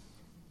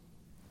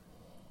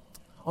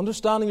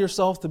 Understanding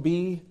yourself to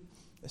be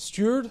a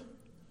steward,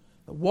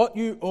 that what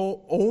you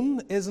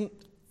own isn't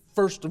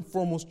first and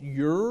foremost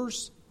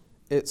yours.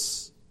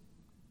 It's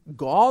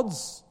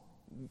God's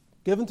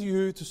given to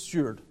you to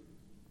steward.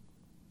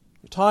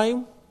 Your time,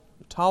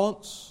 your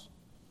talents,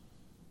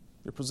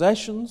 your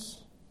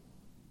possessions,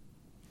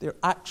 they're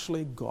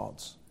actually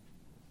God's.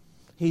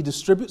 He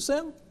distributes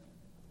them.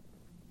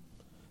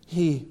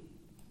 He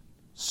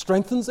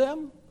strengthens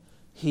them.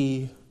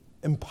 He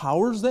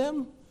empowers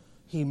them.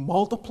 He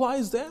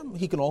multiplies them.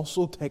 He can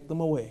also take them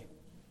away.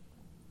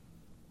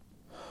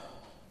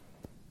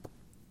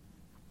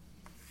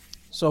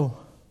 So,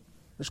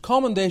 there's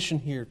commendation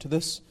here to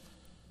this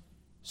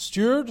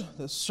steward,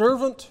 this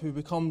servant who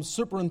becomes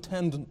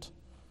superintendent.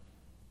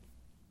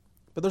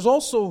 But there's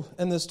also,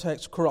 in this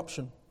text,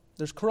 corruption.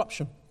 There's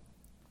corruption.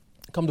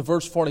 Come to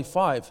verse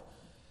 45.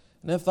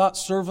 And if that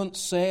servant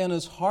say in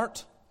his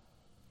heart,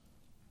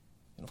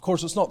 and of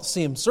course it's not the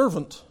same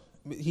servant,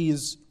 he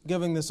is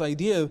giving this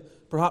idea,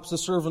 perhaps the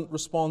servant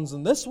responds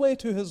in this way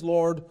to his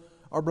Lord,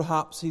 or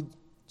perhaps he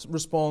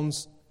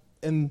responds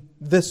in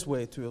this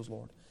way to his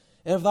Lord.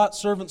 If that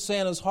servant say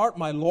in his heart,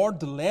 my Lord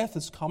delayeth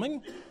his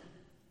coming,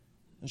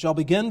 and shall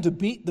begin to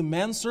beat the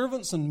men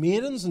servants and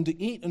maidens, and to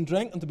eat and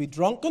drink and to be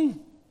drunken,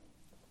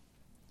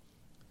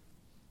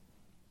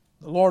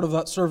 the Lord of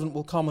that servant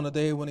will come in a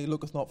day when he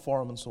looketh not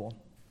for him, and so on.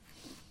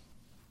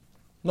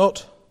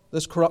 Note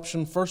this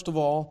corruption, first of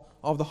all,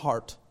 of the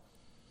heart.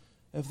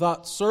 If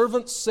that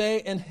servant say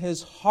in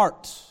his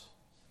heart,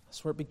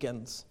 that's where it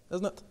begins,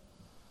 isn't it?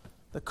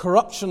 The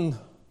corruption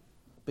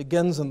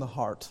begins in the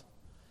heart.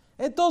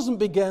 It doesn't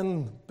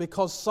begin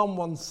because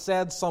someone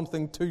said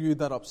something to you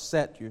that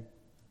upset you.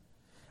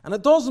 And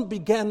it doesn't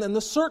begin in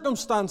the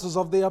circumstances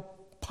of the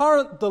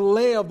apparent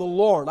delay of the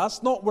Lord.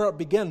 That's not where it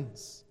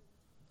begins.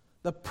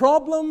 The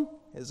problem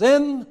is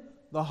in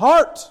the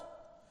heart.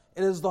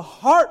 It is the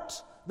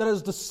heart that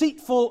is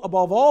deceitful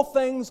above all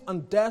things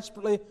and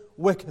desperately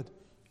wicked.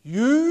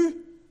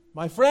 You,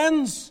 my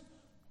friends,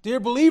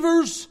 dear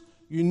believers,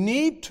 you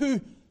need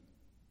to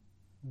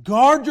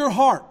guard your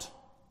heart.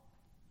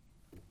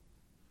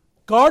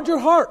 Guard your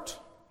heart.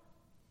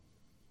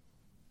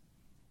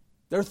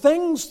 There are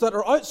things that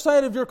are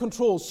outside of your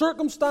control,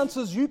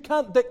 circumstances you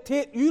can't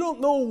dictate. You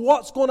don't know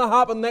what's going to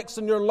happen next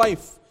in your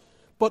life.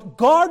 But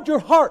guard your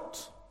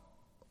heart.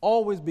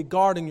 Always be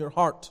guarding your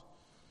heart.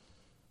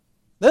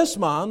 This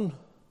man,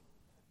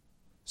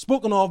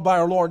 spoken of by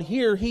our Lord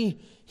here, he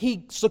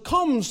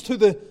succumbs to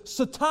the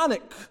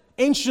satanic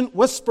ancient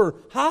whisper,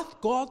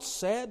 hath God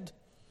said?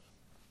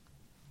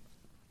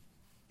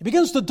 He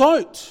begins to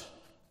doubt,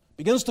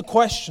 begins to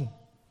question.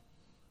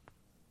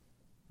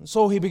 And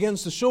so he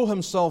begins to show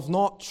himself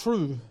not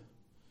true.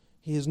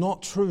 He is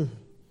not true.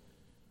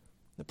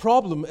 The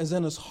problem is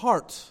in his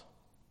heart.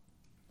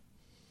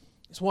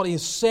 It's what he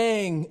is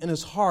saying in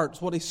his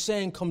heart. What he's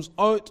saying comes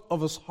out of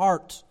his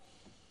heart.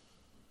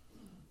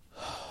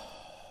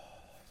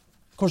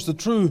 Of course, the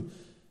true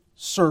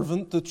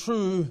servant, the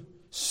true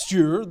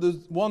steward, the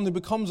one who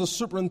becomes a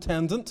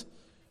superintendent,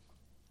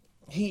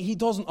 he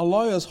doesn't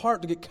allow his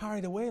heart to get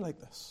carried away like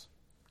this.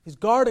 He's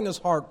guarding his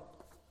heart,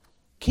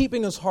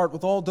 keeping his heart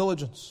with all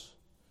diligence.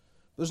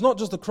 There's not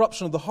just the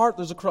corruption of the heart,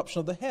 there's a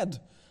corruption of the head.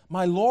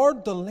 My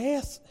Lord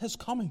delayeth his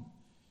coming.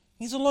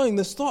 He's allowing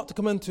this thought to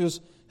come into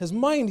his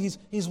mind.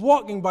 He's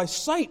walking by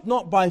sight,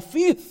 not by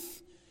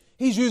faith.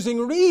 He's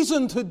using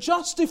reason to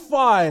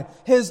justify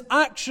his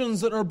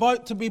actions that are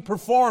about to be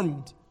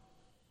performed.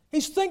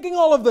 He's thinking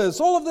all of this.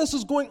 All of this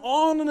is going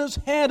on in his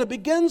head. It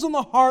begins in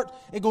the heart.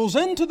 It goes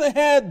into the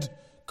head,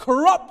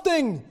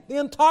 corrupting the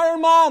entire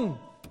man.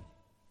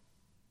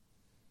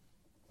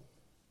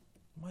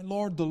 My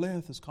Lord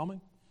delayeth his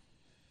coming.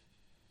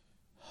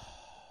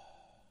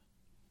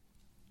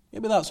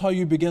 Maybe that's how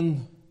you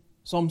begin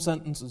some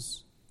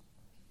sentences.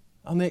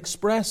 And they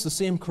express the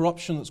same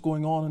corruption that's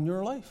going on in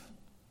your life.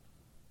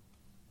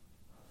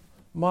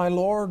 My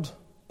Lord,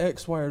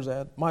 X, Y, or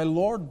Z. My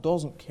Lord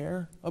doesn't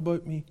care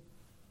about me.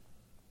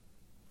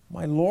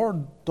 My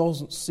Lord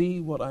doesn't see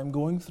what I'm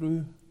going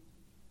through.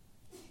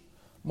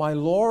 My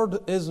Lord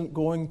isn't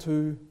going to,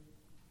 and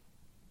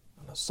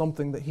that's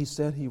something that He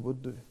said He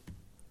would do.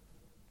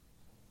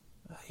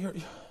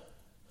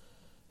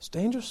 It's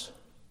dangerous.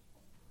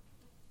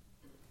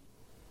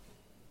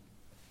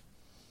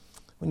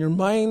 When your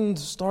mind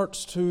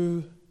starts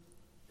to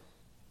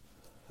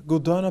go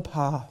down a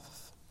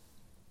path.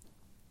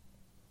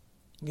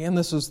 Again,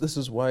 this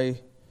is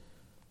why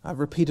I've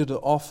repeated it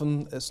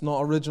often. It's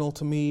not original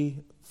to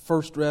me.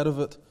 First read of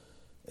it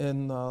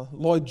in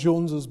Lloyd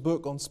Jones's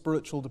book on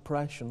spiritual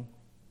depression.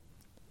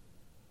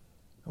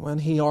 When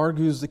he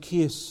argues the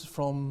case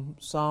from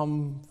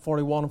Psalm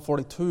 41 and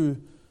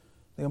 42,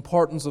 the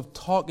importance of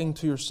talking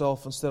to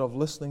yourself instead of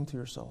listening to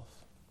yourself.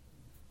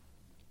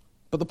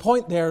 But the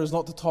point there is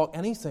not to talk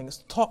anything, it's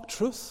to talk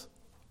truth.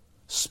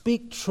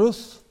 Speak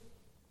truth.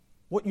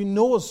 What you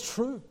know is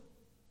true.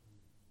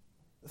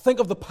 Think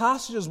of the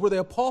passages where the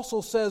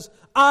apostle says,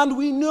 and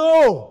we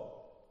know.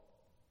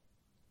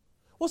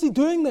 What's he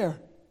doing there?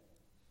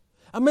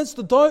 Amidst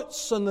the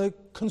doubts and the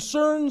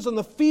concerns and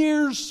the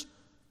fears,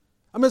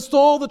 amidst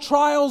all the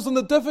trials and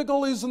the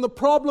difficulties and the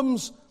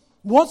problems,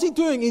 what's he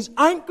doing? He's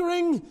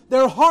anchoring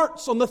their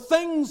hearts on the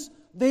things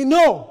they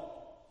know.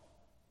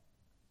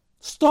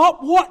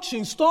 Stop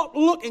watching, stop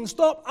looking,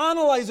 stop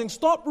analyzing,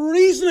 stop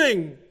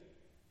reasoning.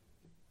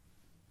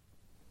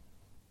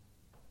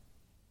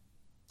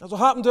 That's what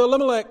happened to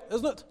Elimelech,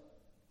 isn't it?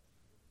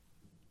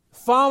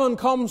 Famine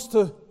comes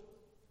to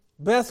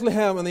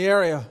Bethlehem in the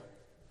area.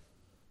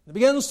 He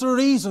begins to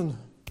reason.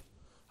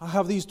 I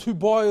have these two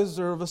boys,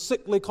 they're of a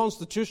sickly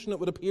constitution, it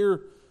would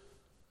appear.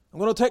 I'm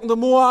going to take them to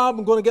Moab,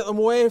 I'm going to get them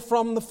away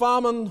from the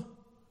famine.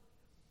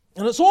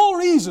 And it's all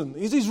reason.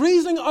 He's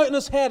reasoning out in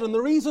his head and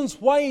the reasons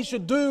why he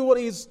should do what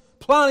he's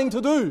planning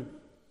to do.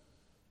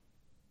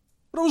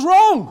 But it was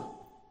wrong.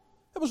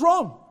 It was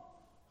wrong.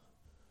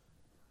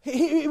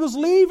 He was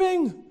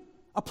leaving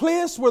a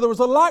place where there was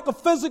a lack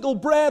of physical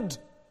bread,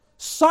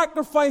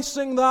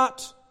 sacrificing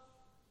the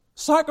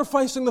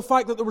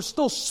fact that there was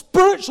still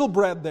spiritual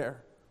bread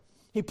there.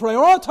 He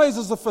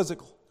prioritizes the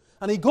physical,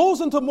 and he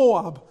goes into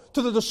Moab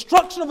to the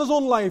destruction of his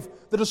own life,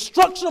 the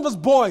destruction of his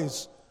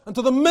boys, and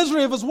to the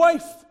misery of his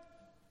wife.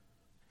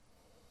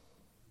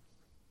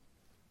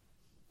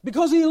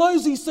 Because he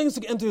allows these things to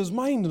get into his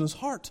mind and his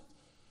heart.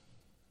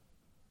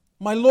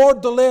 My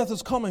Lord delayeth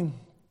his coming.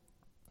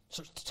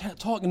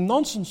 Starts talking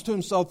nonsense to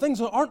himself, things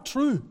that aren't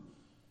true.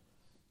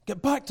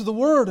 Get back to the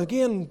Word.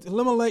 Again,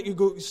 Elimelech,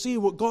 you see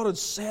what God had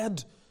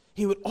said.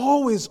 He would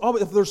always,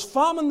 if there's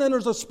famine, then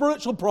there's a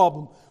spiritual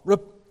problem.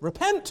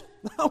 Repent.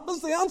 That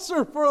was the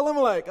answer for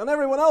Elimelech and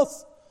everyone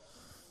else.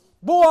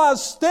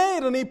 Boaz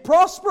stayed and he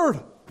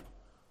prospered.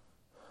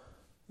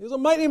 He was a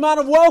mighty man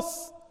of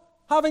wealth,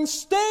 having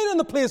stayed in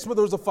the place where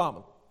there was a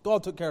famine.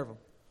 God took care of him.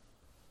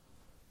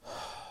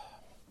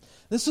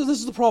 This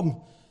is the problem.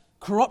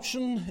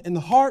 Corruption in the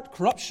heart,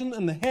 corruption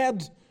in the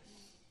head,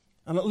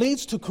 and it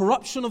leads to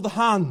corruption of the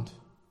hand.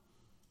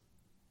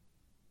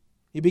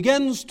 He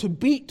begins to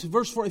beat,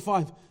 verse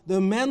 45,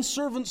 the men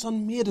servants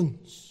and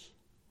maidens.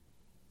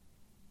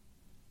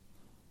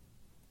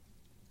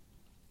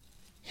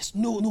 He has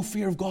no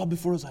fear of God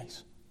before his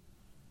eyes.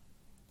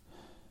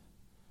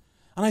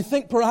 And I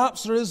think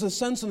perhaps there is a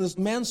sense in this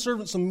men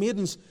servants and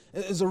maidens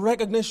is a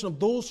recognition of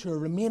those who are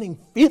remaining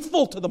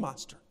faithful to the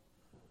master.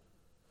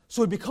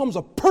 So he becomes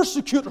a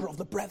persecutor of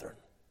the brethren.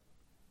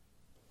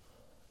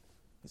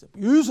 He's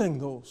abusing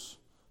those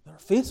that are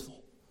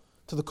faithful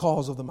to the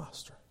cause of the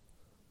master.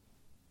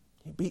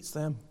 He beats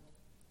them.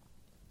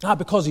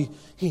 Because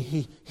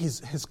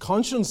his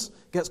conscience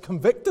gets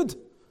convicted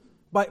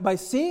by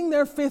seeing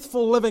their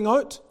faithful living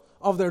out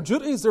of their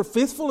duties, their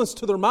faithfulness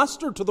to their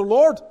master, to their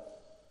Lord.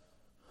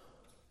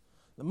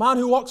 The man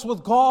who walks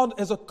with God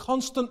is a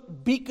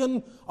constant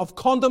beacon of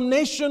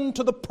condemnation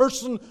to the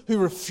person who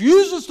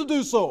refuses to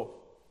do so.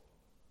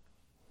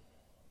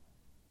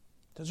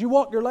 As you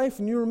walk your life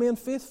and you remain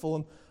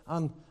faithful,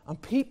 and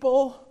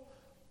people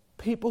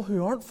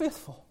who aren't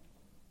faithful,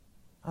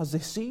 as they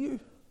see you,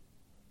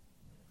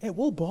 it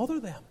will bother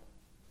them.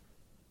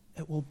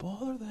 It will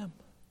bother them.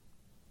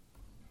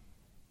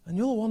 And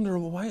you'll wonder,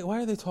 why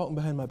are they talking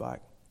behind my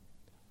back?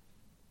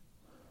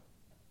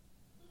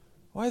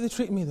 Why are they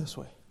treating me this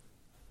way?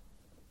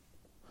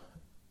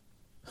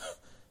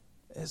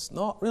 It's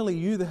not really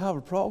you they have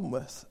a problem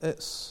with.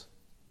 It's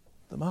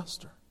the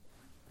master.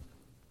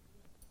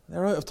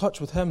 They're out of touch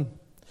with him.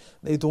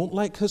 They don't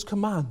like his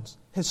commands,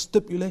 his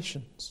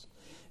stipulations.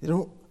 They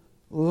don't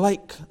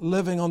like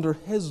living under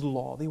his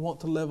law. They want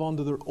to live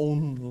under their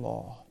own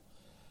law.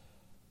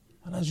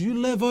 And as you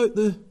live out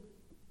the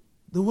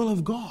will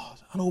of God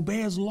and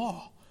obey his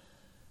law,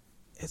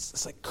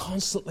 it's like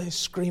constantly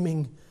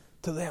screaming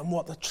to them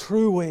what the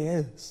true way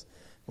is,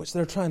 which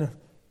they're trying to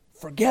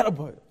forget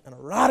about and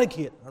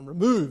eradicate and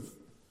remove.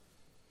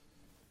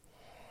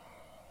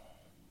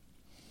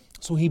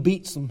 So he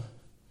beats them.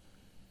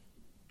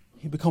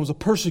 He becomes a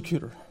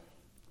persecutor.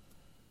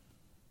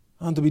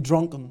 And to be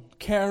drunken,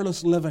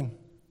 careless living.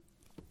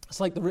 It's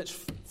like the rich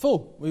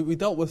fool we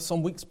dealt with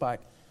some weeks back.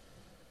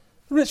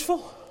 The rich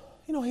fool,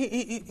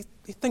 he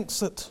thinks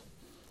that,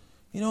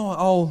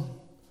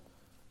 I'll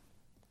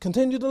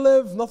continue to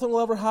live, nothing will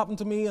ever happen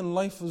to me, and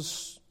life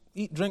is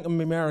eat, drink, and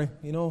be merry.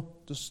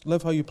 Just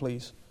live how you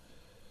please.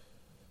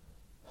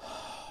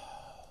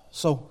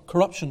 So,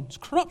 corruption. It's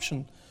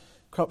corruption.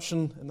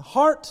 Corruption in the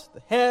heart,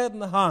 the head,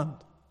 and the hand.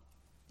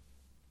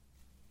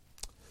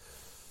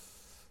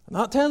 And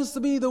that tends to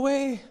be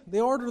the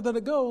order that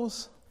it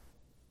goes.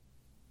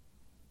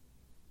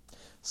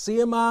 See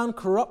a man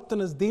corrupt in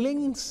his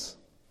dealings,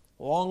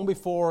 long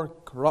before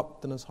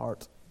corrupt in his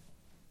heart.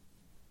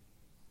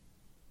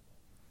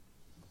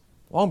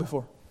 Long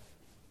before.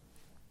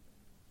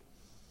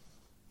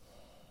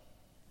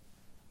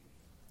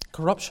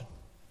 Corruption.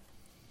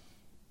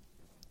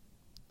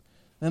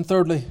 Then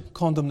thirdly,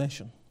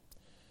 condemnation.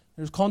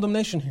 There's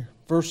condemnation here.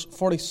 Verse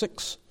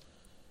 46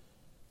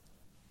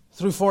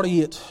 through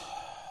 48.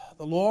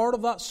 The Lord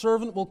of that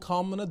servant will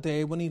come in a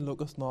day when he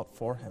looketh not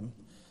for him,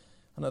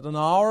 and at an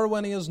hour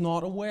when he is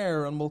not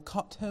aware, and will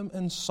cut him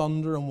in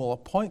sunder, and will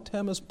appoint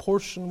him his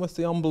portion with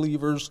the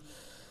unbelievers.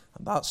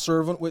 And that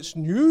servant which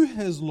knew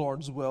his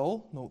Lord's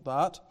will, note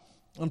that,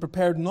 and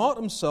prepared not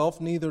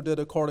himself, neither did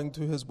according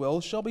to his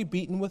will, shall be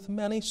beaten with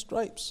many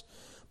stripes.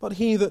 But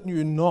he that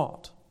knew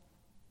not,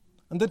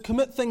 and did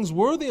commit things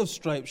worthy of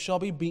stripes, shall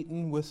be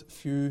beaten with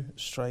few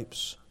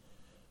stripes.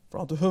 For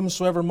unto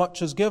whomsoever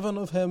much is given,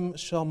 of him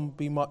shall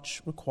be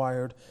much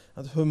required.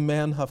 And to whom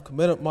men have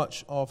committed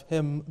much, of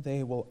him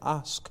they will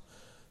ask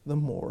the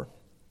more.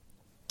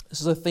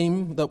 This is a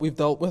theme that we've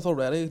dealt with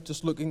already,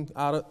 just looking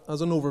at it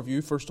as an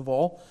overview, first of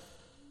all.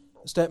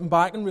 Stepping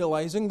back and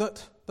realizing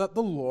that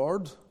the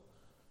Lord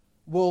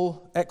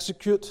will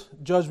execute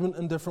judgment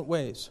in different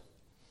ways.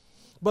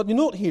 But you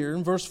note here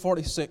in verse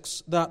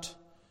 46 that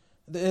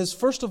it is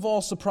first of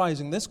all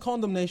surprising. This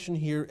condemnation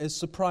here is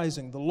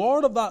surprising. The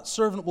Lord of that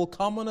servant will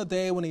come on a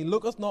day when he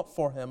looketh not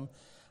for him,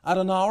 at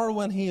an hour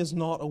when he is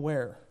not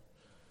aware.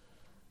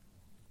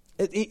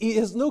 He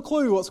has no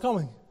clue what's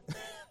coming.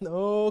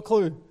 No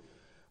clue.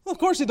 Well, of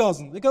course he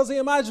doesn't, because he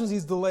imagines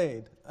he's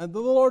delayed. And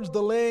the Lord's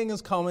delaying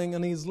his coming,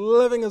 and he's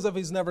living as if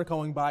he's never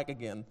coming back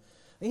again.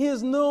 He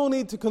has no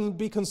need to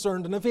be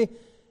concerned. And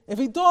if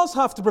he does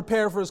have to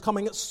prepare for his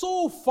coming, it's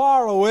so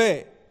far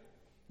away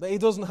that he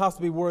doesn't have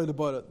to be worried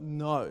about it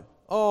now.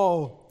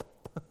 Oh,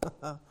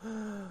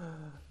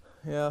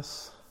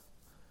 yes.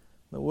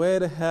 The way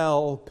to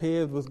hell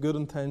paved with good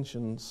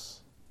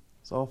intentions,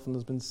 as often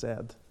has been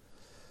said.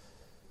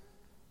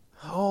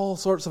 All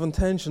sorts of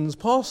intentions,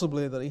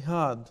 possibly, that he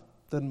had,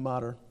 didn't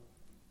matter.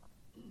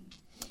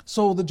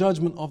 So the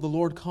judgment of the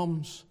Lord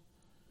comes.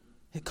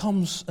 It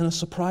comes in a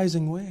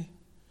surprising way.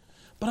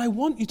 But I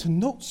want you to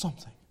note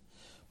something.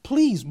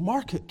 Please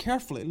mark it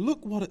carefully.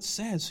 Look what it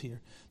says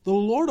here. The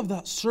Lord of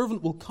that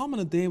servant will come in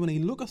a day when he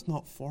looketh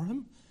not for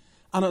him,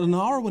 and at an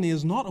hour when he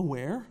is not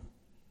aware,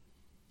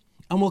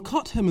 and will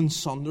cut him in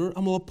sunder,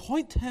 and will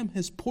appoint him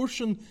his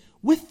portion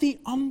with the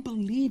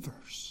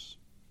unbelievers.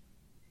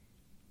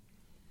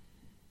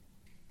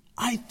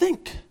 I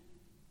think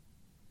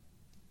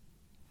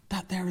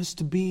that there is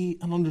to be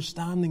an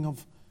understanding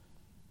of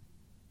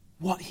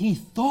what he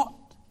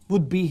thought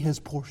would be his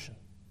portion.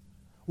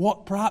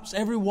 What perhaps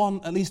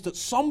everyone, at least at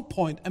some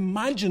point,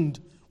 imagined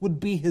would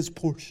be his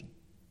portion.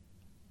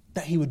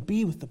 That he would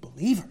be with the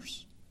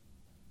believers.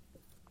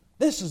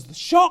 This is the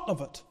shock of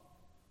it.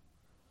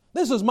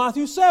 This is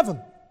Matthew 7.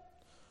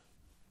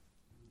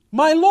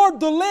 My Lord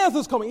delayeth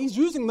his coming. He's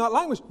using that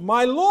language.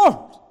 My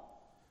Lord.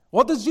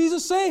 What does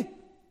Jesus say?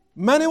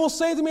 Many will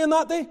say to me in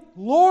that day,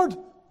 Lord,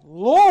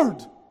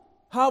 Lord,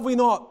 have we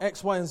not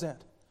X, Y, and Z?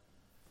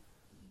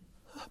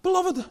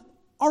 Beloved,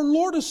 our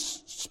Lord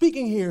is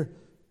speaking here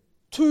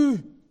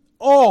to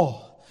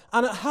all,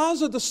 and it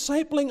has a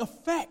discipling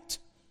effect.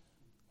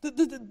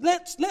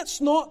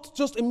 Let's not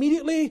just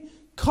immediately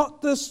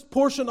cut this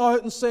portion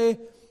out and say,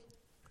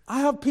 I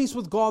have peace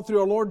with God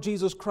through our Lord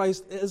Jesus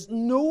Christ. It has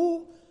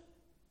no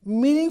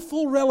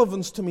meaningful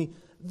relevance to me.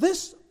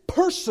 This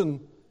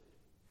person,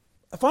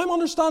 if I'm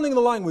understanding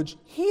the language,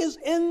 he is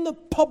in the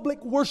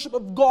public worship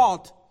of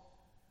God.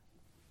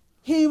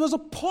 He was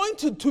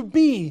appointed to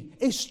be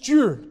a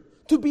steward,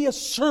 to be a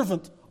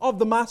servant of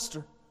the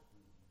Master.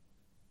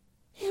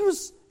 He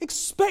was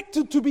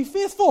expected to be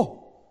faithful.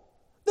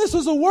 This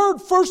is a word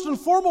first and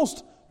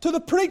foremost to the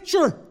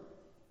preacher.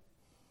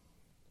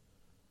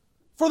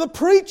 For the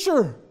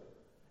preacher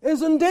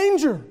is in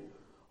danger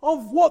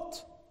of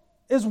what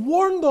is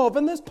warned of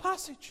in this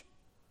passage.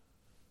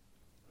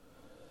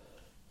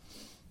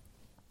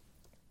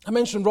 I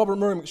mentioned Robert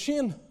Murray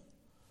McCheyne.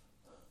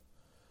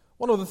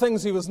 One of the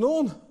things he was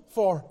known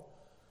for,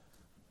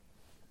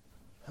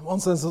 in one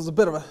sense, it was a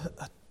bit of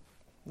a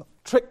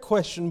trick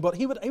question, but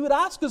he would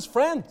ask his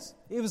friends.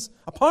 He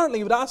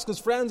would ask his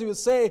friends, he would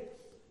say,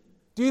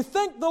 do you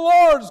think the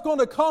Lord's going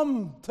to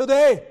come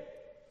today?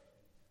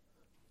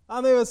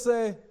 And they would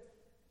say,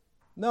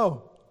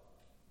 no,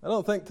 I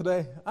don't think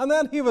today. And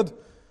then he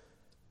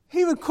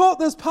would quote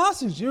this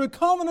passage, you would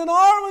come in an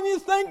hour when you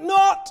think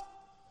not.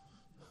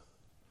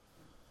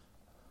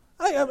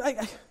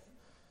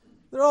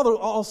 There are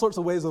all sorts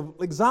of ways of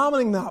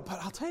examining that, but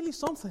I'll tell you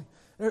something.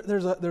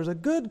 There's a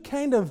good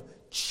kind of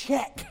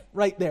check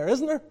right there,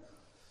 isn't there?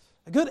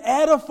 A good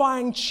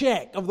edifying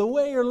check of the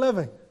way you're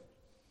living,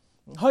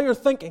 how you're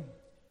thinking.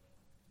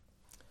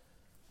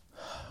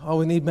 Oh,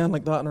 we need men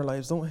like that in our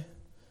lives, don't we?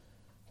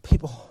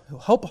 People who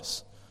help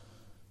us.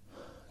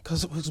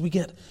 Because we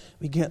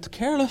get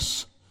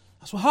careless.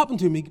 That's what happened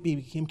to him. He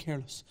became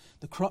careless.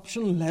 The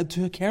corruption led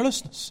to a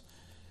carelessness.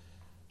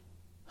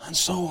 And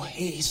so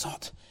he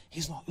thought,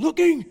 he's not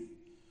looking.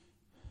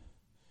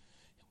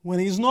 When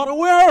he's not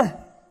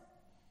aware.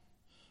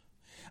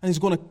 And he's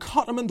going to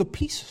cut him into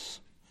pieces.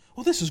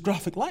 Well, this is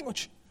graphic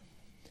language.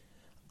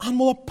 And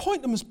will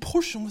appoint him his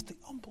portion with the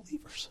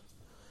unbelievers.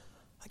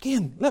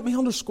 Again, let me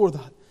underscore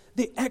that.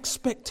 The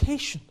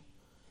expectation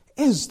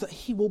is that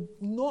he will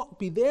not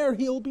be there.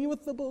 He'll be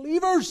with the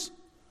believers.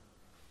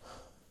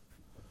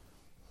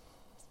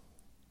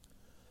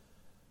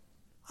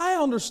 I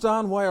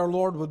understand why our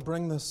Lord would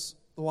bring this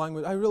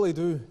language. I really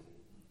do.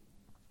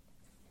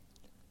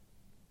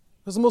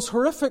 Because the most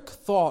horrific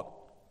thought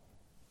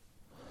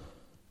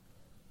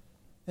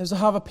is to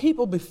have a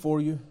people before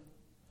you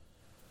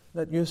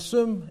that you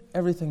assume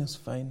everything is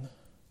fine.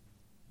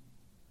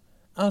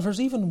 And if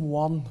there's even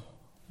one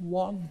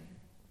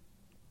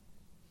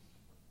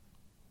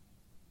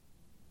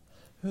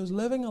who is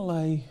living a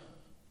lie,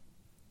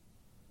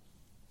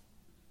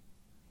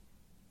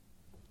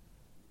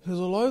 who's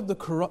allowed the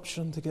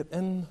corruption to get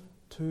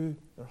into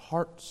their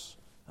hearts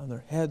and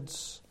their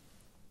heads,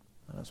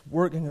 and it's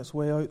working its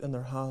way out in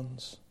their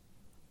hands.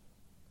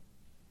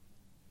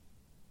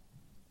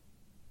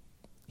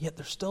 Yet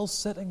they're still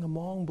sitting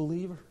among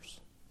believers.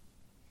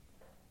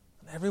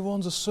 And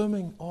everyone's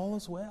assuming all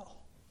is well.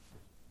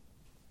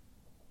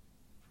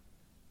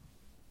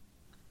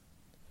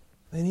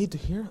 They need to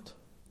hear it.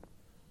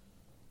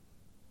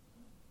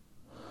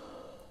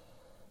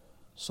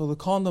 So the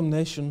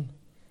condemnation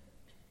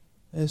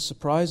is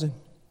surprising.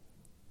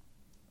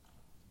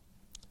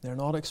 They're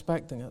not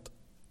expecting it.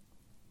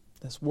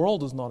 This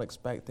world is not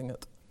expecting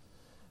it.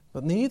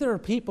 But neither are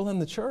people in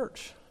the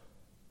church.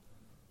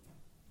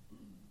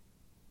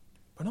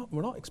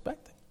 We're not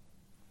expecting.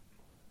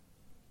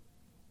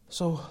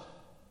 So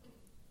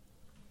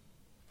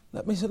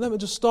let me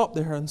just stop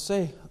there and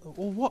say,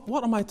 well,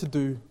 what am I to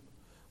do?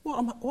 What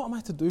am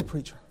I to do,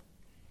 preacher?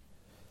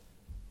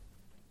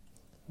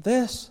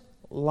 This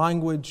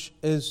language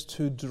is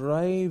to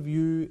drive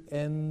you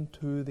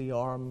into the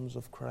arms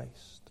of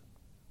Christ.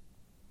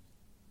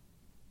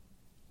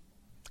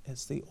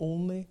 It's the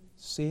only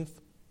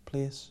safe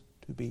place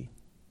to be.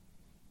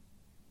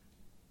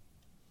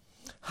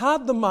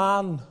 Had the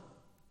man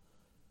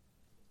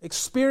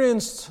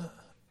experienced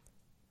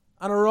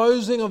an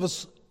arousing of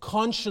his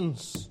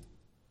conscience,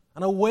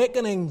 an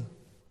awakening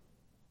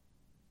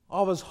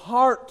of his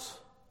heart,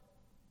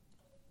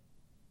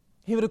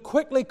 he would have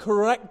quickly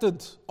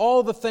corrected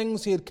all the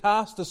things he had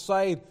cast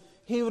aside.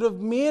 He would have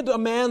made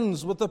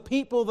amends with the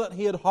people that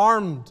he had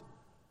harmed.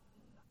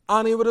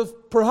 And he would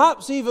have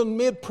perhaps even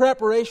made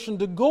preparation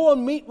to go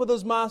and meet with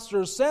his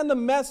master, send a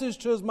message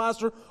to his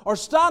master, or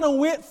stand and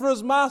wait for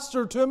his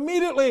master to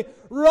immediately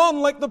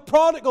run like the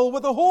prodigal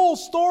with the whole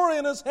story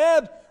in his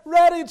head,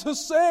 ready to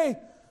say,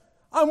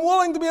 I'm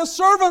willing to be a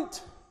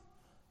servant,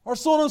 or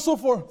so on and so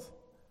forth.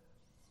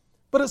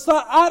 But it's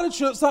that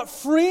attitude, it's that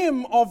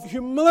frame of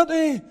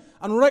humility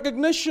and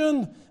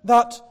recognition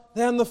that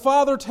then the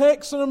Father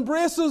takes and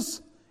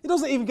embraces. He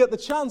doesn't even get the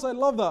chance. I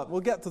love that.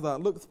 We'll get to that.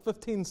 Luke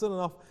 15, soon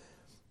enough.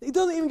 He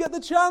doesn't even get the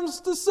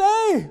chance to say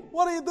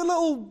the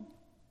little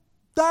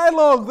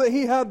dialogue that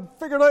he had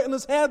figured out in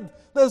his head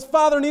that his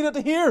father needed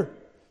to hear.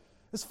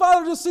 His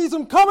father just sees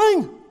him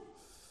coming.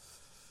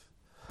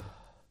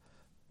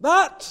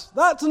 That's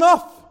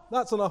enough.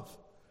 That's enough.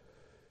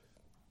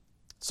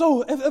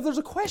 So if there's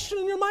a question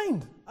in your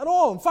mind at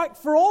all, in fact,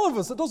 for all of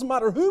us, it doesn't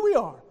matter who we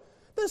are,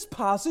 this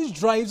passage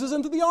drives us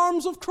into the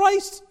arms of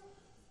Christ.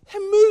 It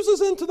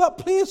moves us into that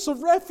place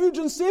of refuge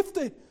and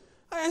safety.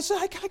 I say,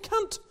 I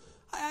can't.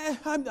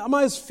 Am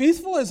I as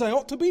faithful as I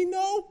ought to be?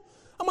 No.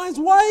 Am I as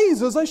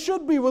wise as I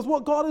should be with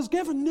what God has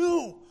given?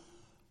 No.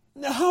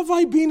 Have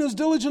I been as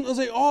diligent as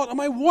I ought? Am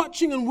I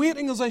watching and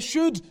waiting as I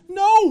should?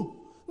 No.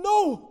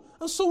 No.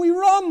 And so we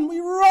run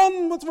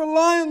with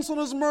reliance on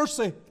His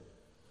mercy.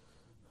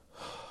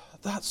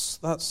 That's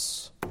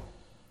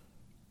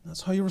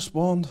how you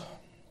respond.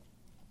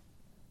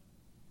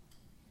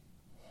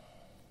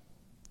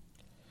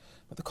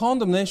 But the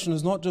condemnation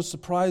is not just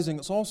surprising,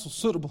 it's also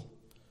suitable.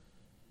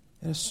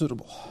 It is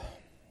suitable.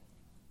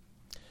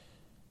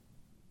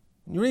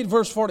 When you read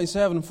verse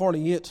 47 and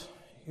 48,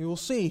 you will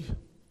see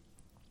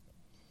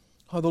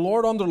how the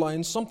Lord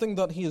underlines something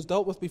that He has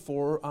dealt with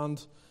before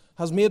and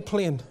has made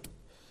plain.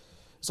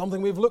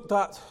 Something we've looked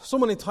at so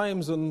many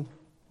times in,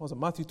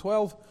 Matthew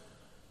 12,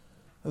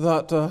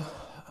 that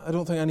I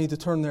don't think I need to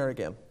turn there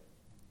again.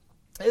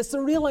 It's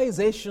the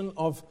realization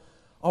of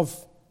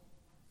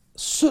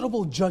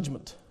suitable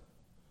judgment.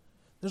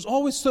 There's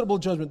always suitable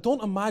judgment.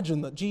 Don't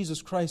imagine that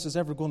Jesus Christ is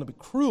ever going to be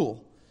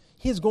cruel.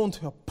 He is going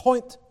to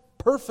appoint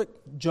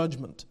perfect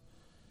judgment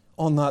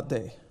on that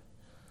day.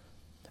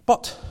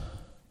 But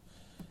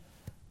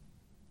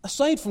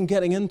aside from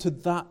getting into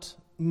that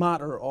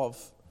matter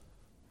of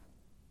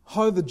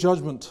how the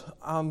judgment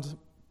and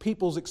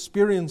people's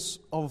experience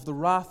of the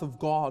wrath of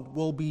God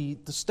will be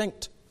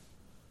distinct,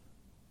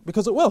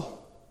 because it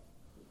will.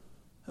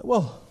 It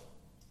will.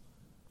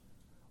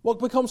 What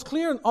becomes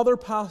clear in other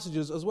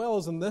passages, as well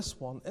as in this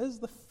one, is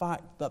the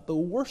fact that the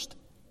worst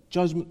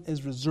judgment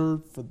is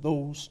reserved for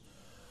those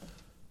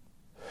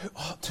who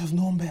ought to have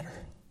known better.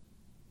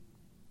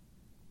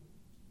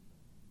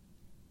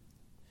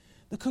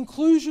 The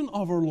conclusion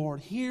of our Lord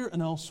here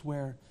and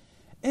elsewhere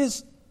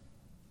is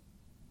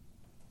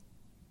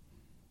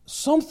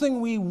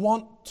something we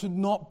want to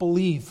not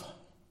believe.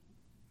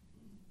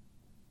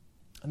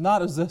 And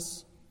that is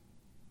this: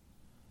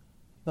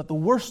 that the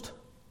worst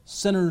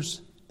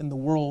sinners in the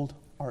world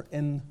are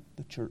in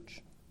the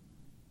church.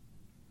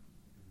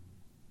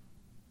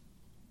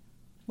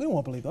 We don't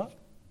want to believe that.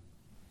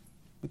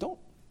 We don't.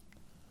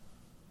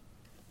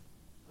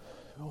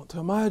 We want to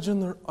imagine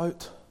they're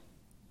out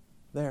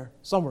there,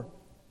 somewhere.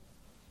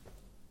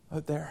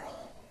 Out there.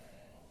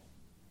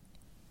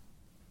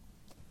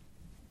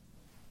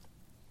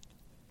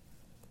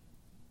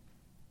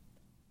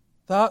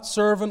 That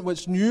servant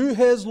which knew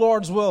his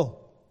Lord's will,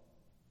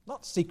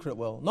 not secret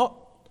will, not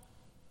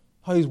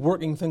how He's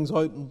working things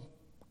out in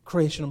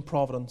creation and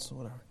providence or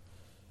whatever.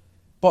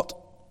 But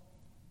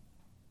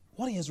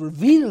what He has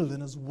revealed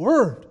in His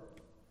Word,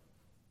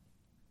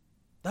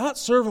 that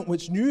servant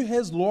which knew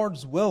his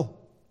Lord's will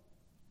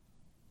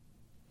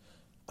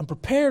and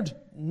prepared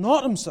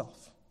not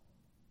himself,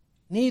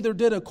 neither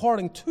did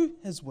according to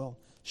his will,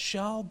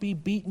 shall be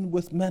beaten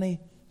with many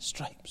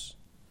stripes.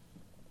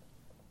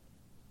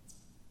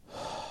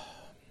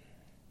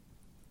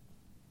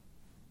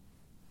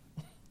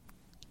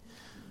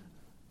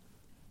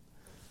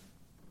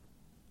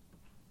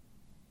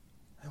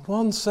 In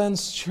one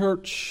sense,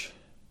 church,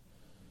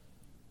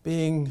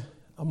 being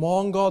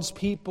among God's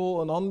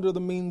people and under the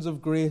means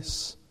of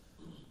grace,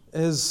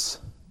 is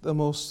the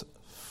most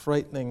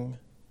frightening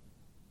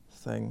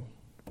thing.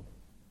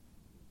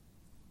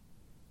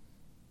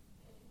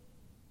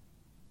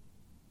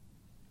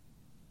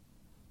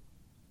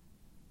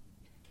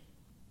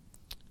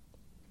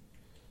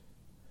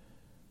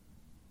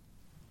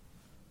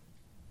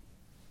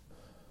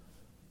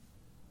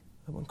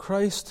 And when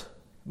Christ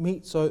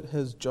metes out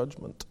His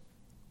judgment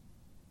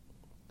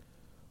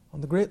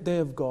on the great day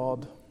of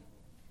God,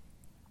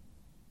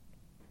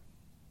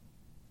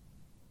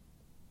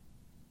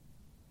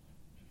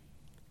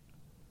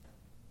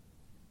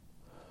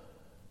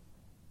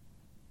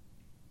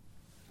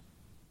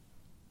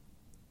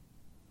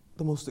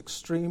 the most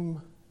extreme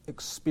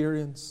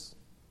experience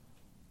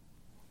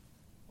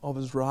of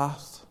His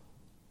wrath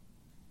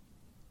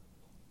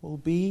will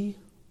be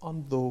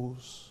on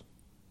those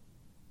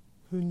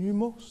who knew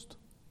most.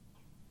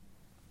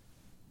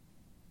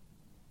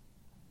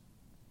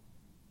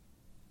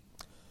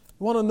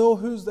 You want to know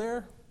who's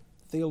there?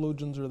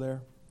 Theologians are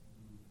there.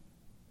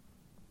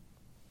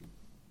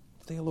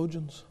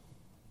 Theologians,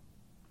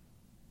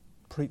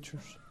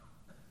 preachers,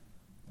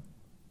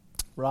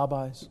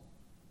 rabbis.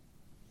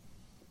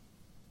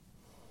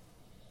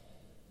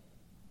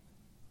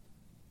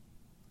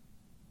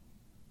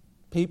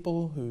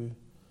 People who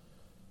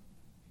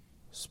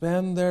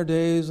spend their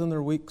days and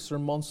their weeks, their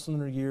months and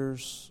their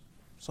years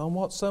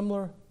somewhat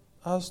similar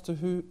as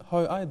to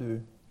how I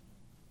do.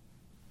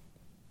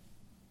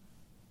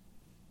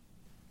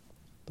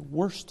 The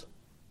worst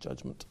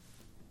judgment.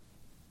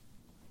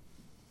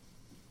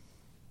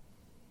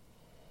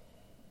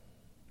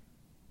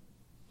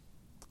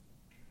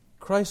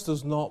 Christ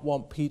does not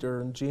want Peter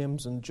and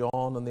James and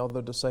John and the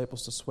other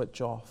disciples to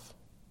switch off.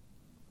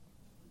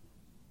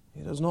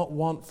 He does not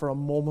want for a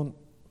moment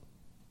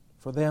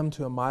for them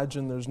to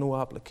imagine there's no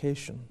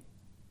application.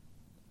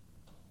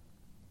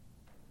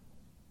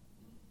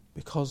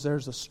 Because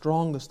there's the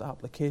strongest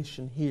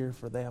application here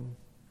for them,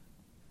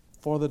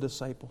 for the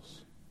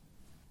disciples.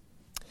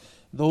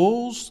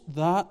 Those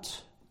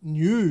that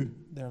knew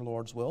their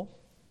Lord's will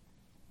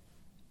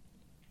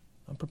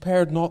and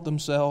prepared not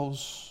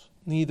themselves,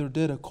 neither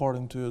did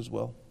according to His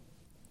will.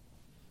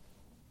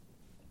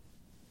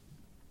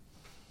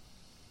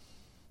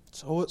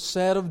 So it's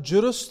said of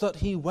Judas that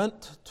he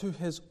went to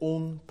his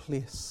own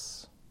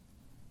place.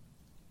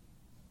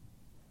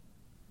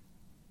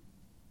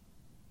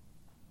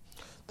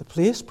 The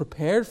place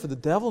prepared for the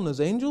devil and his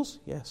angels?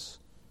 Yes.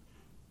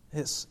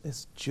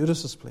 It's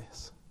Judas's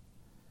place.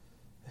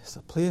 It's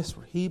the place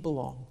where he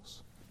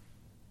belongs.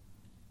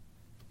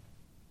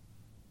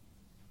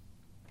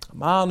 A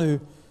man who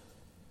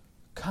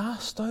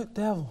cast out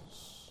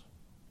devils,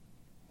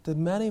 did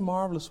many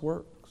marvelous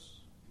works.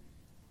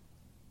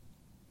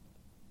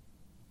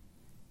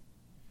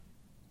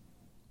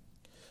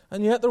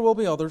 And yet there will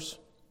be others,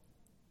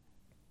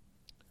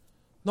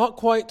 not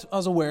quite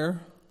as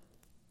aware,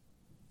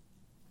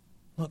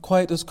 not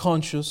quite as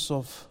conscious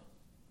of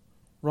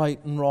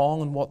right and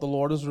wrong and what the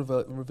Lord has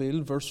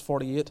revealed. Verse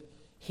 48,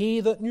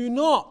 he that knew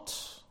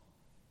not.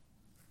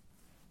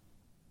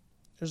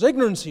 There's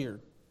ignorance here.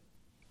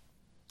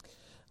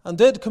 And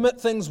did commit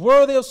things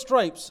worthy of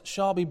stripes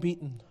shall be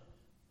beaten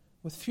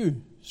with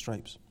few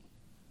stripes.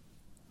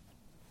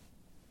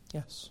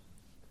 Yes.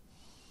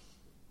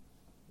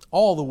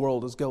 All the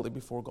world is guilty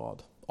before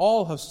God.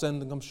 All have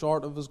sinned and come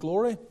short of His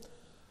glory.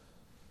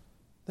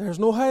 There's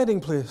no hiding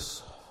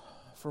place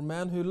for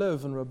men who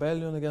live in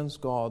rebellion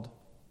against God.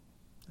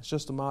 It's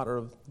just a matter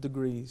of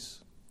degrees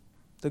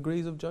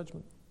of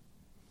judgment.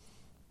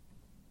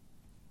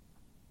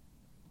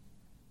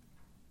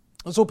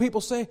 And so people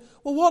say,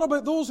 well, what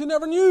about those who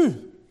never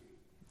knew?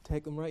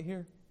 Take them right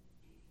here.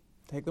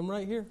 Take them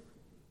right here.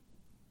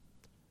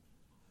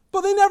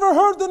 But they never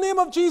heard the name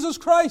of Jesus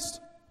Christ.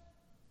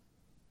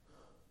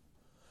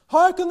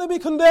 How can they be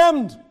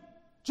condemned,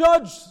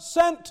 judged,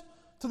 sent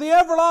to the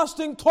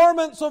everlasting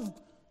torments of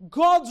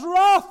God's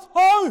wrath?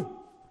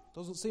 How?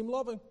 Doesn't seem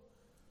loving.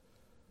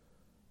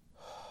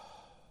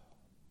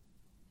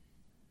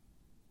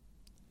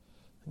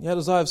 And yet,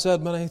 as I have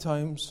said many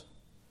times,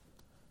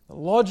 the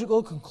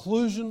logical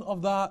conclusion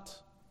of that,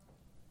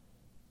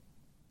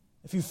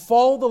 if you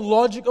follow the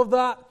logic of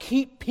that,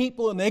 keep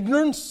people in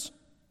ignorance,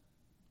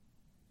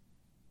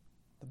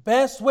 the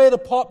best way to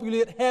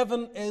populate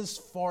heaven is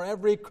for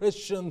every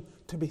Christian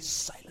to be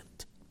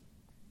silent.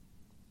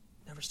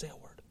 Never say a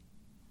word.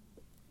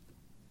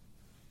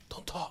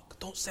 Don't talk.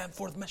 Don't send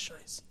forth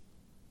missionaries.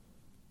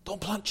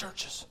 Don't plant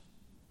churches.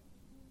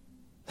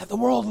 Let the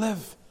world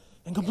live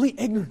in complete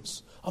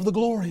ignorance of the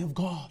glory of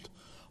God,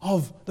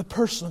 of the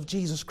person of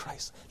Jesus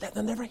Christ. Let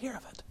them never hear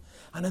of it.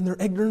 And in their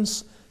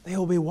ignorance, they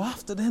will be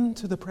wafted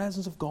into the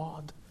presence of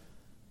God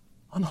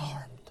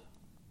unharmed.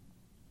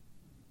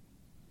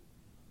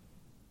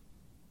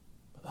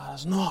 But that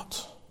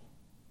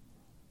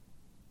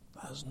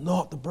is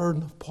not the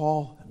burden of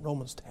Paul in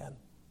Romans 10.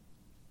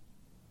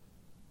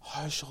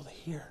 How shall they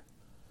hear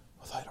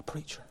without a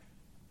preacher?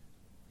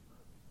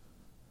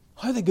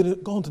 How are they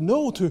going to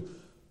know to,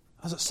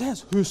 as it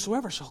says,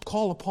 whosoever shall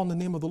call upon the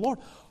name of the Lord?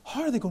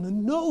 How are they going to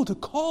know to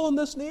call on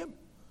this name?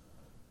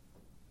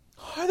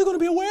 How are they going to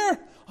be aware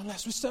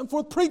unless we send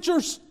forth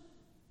preachers?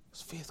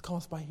 Because faith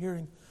cometh by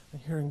hearing, and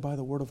hearing by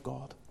the word of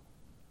God.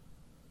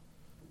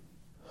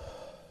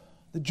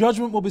 The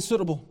judgment will be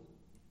suitable.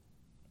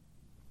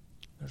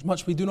 There's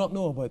much we do not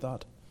know about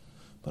that,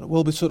 but it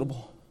will be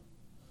suitable.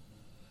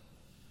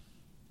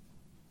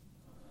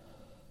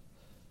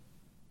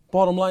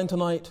 Bottom line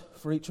tonight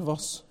for each of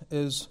us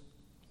is,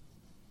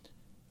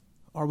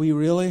 are we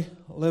really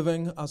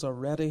living as a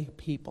ready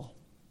people?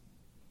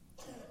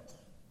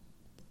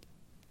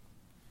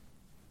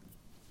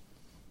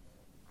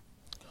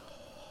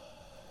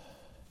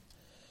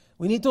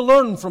 We need to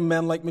learn from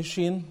men like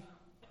M'Cheyne,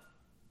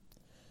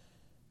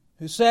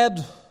 who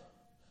said,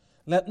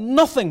 let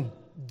nothing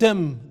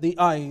dim the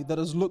eye that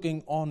is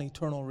looking on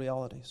eternal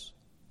realities.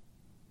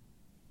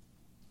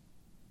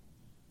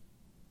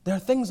 There are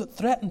things that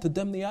threaten to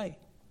dim the eye,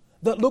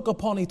 that look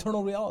upon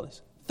eternal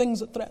realities.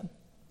 Things that threaten.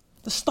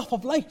 The stuff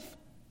of life.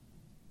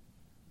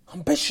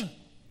 Ambition.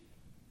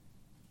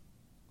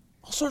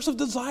 All sorts of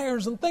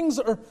desires and things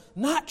that are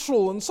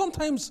natural and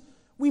sometimes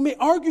we may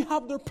argue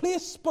have their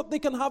place, but they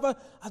can have a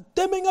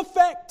dimming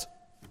effect.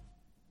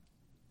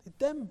 They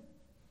dim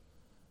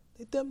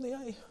the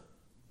eye.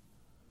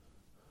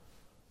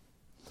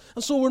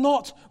 And so we're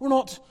not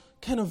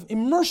kind of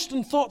immersed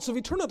in thoughts of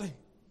eternity.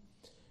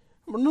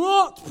 We're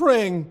not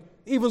praying,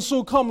 even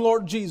so come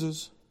Lord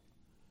Jesus.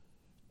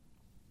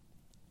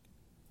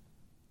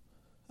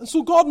 And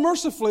so God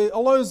mercifully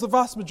allows the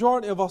vast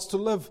majority of us to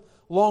live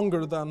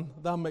longer than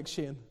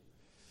M'Cheyne.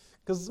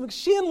 Because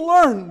M'Cheyne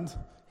learned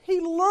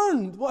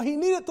what he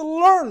needed to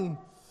learn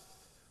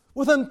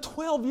within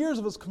 12 years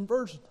of his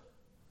conversion.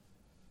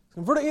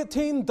 Converted at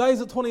 18,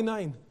 dies at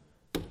 29.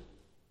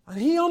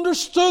 And he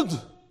understood,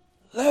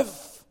 live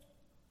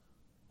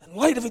in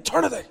light of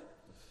eternity.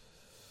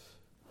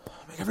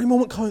 Make every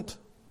moment count.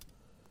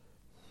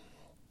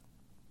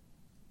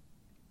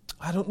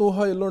 I don't know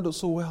how he learned it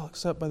so well,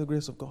 except by the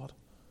grace of God.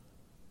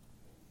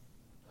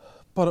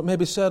 But it may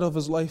be said of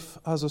his life,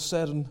 as is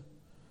said in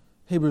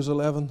Hebrews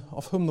 11,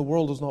 of whom the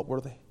world is not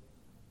worthy.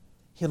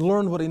 He had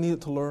learned what he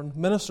needed to learn,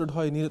 ministered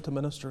how he needed to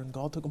minister, and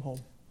God took him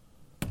home.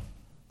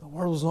 The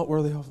world was not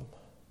worthy of him.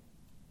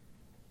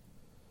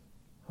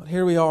 But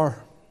here we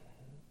are,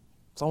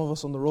 some of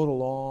us on the road a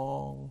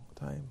long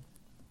time.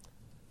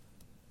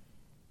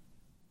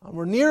 And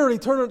we're nearer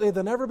eternity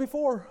than ever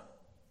before.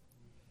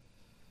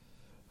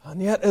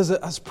 And yet, is it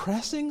as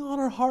pressing on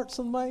our hearts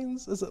and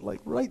minds? Is it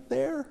like right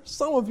there?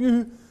 Some of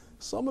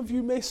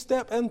you may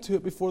step into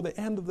it before the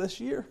end of this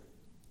year.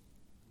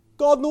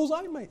 God knows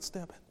I might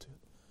step into it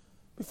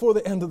before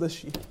the end of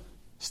this year.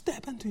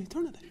 Step into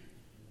eternity.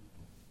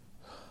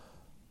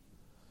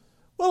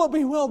 Will it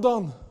be well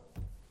done?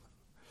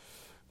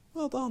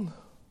 Well done.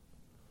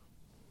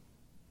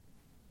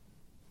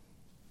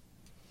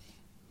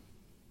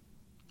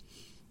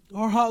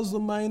 Or has the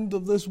mind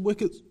of this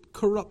wicked,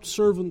 corrupt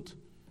servant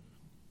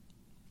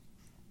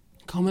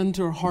come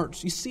into our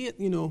hearts? You see it,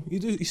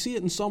 you see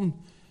it in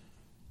some.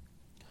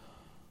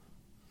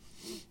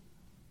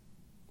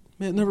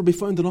 May it never be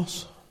found in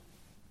us.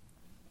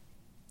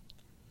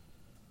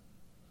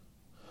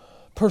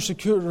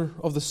 Persecutor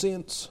of the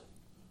saints,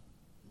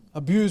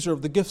 abuser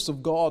of the gifts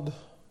of God,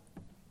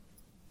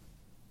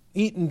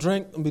 eat and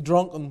drink and be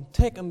drunk and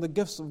taking the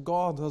gifts of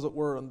God, as it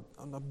were,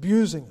 and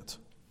abusing it.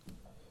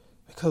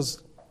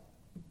 Because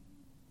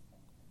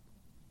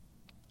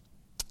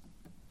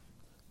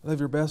live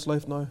your best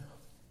life now.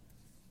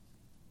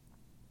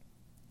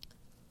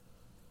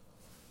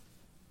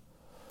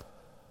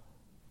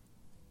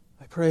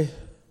 I pray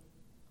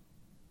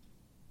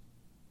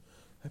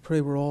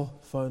we're all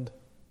found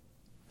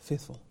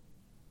faithful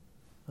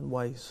and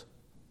wise.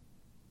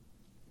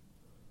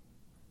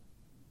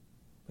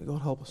 May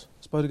God help us.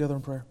 Let's bow together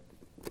in prayer.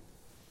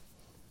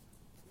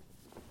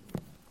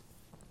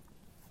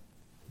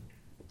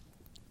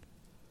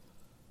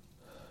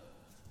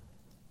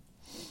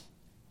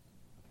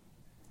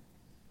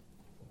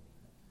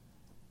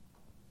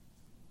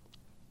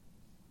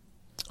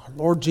 Our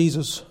Lord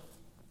Jesus,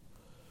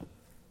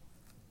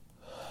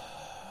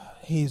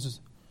 He's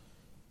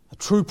a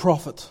true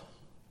prophet,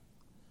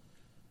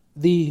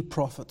 the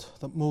prophet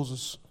that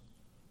Moses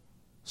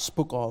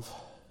spoke of.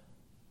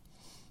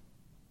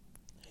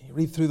 You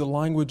read through the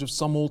language of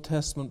some Old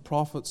Testament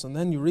prophets, and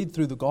then you read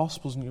through the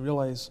Gospels and you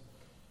realize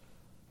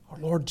our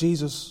Lord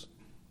Jesus,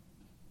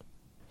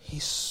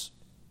 He's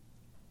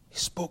He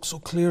spoke so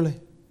clearly.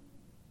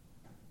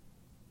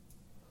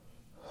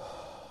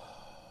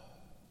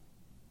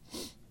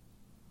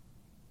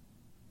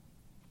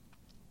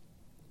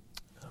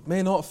 It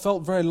may not have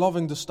felt very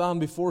loving to stand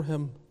before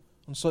him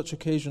on such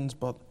occasions,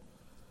 but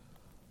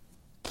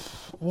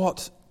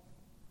what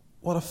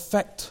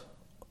effect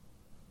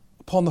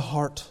upon the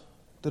heart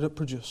did it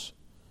produce?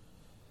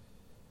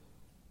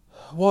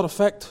 What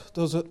effect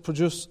does it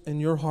produce in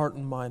your heart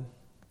and mine?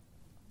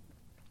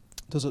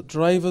 Does it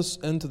drive us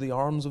into the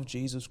arms of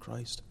Jesus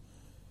Christ?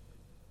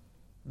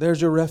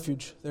 There's your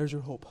refuge. There's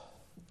your hope.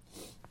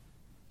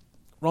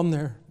 Run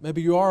there.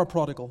 Maybe you are a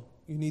prodigal.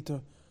 You need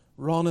to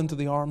run into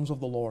the arms of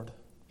the Lord.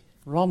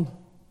 Run.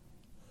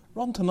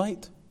 Run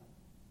tonight.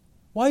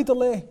 Why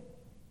delay?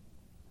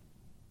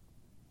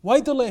 Why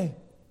delay?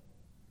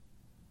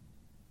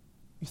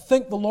 You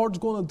think the Lord's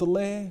going to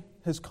delay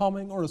His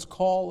coming or His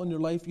call in your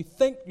life? You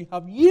think you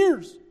have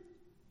years.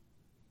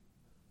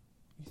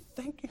 You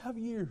think you have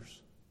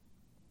years.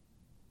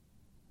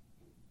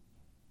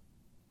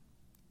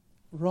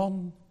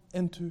 Run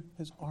into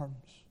His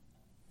arms.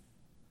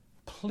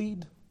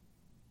 Plead,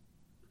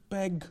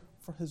 beg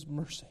for His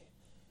mercy.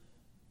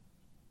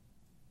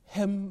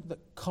 Him that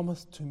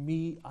cometh to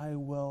me I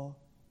will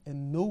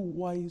in no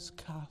wise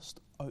cast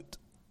out.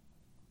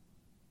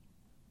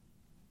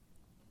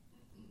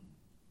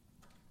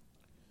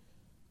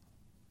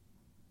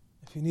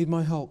 If you need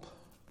my help,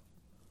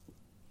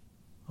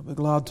 I'll be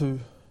glad to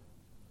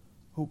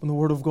open the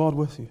Word of God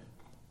with you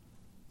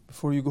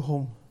before you go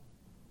home.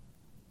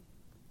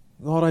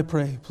 God, I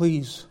pray,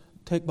 please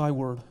take thy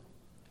word.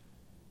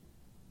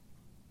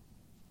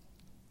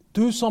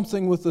 Do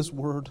something with this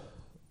word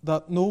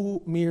that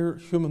no mere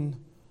human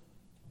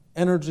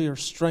energy or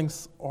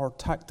strength or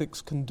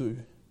tactics can do.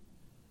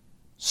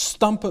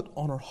 Stamp it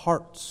on our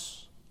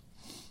hearts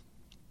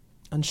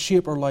and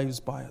shape our lives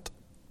by it.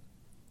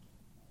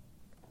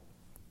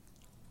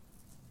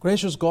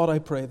 Gracious God, I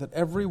pray that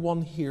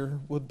everyone here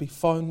would be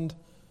found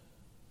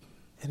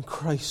in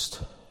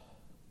Christ,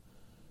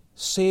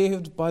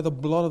 saved by the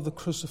blood of the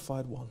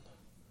crucified one,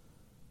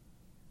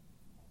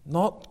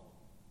 not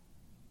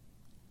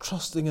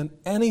trusting in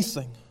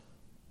anything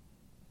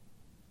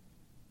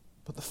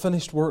but the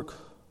finished work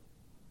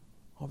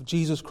of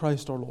Jesus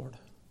Christ our Lord.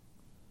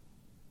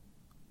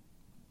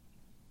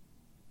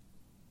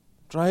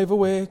 Drive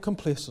away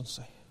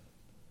complacency.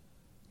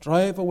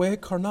 Drive away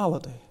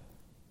carnality.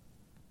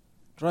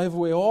 Drive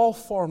away all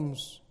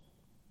forms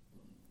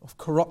of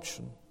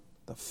corruption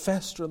that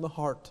fester in the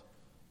heart,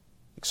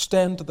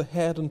 extend to the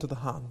head and to the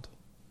hand.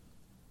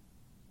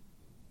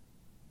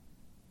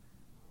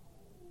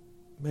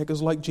 Make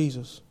us like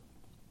Jesus.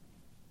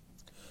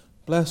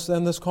 Bless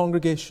then this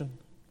congregation.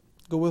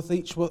 Go with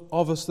each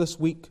of us this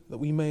week that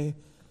we may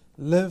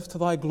live to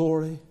thy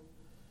glory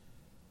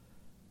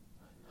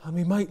and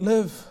we might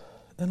live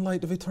in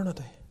light of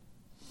eternity.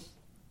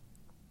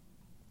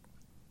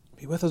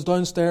 Be with us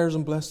downstairs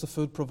and bless the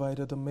food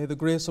provided, and may the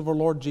grace of our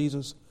Lord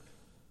Jesus,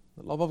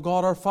 the love of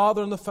God our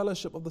Father, and the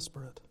fellowship of the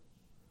Spirit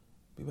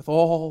be with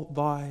all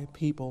thy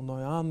people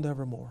now and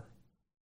evermore.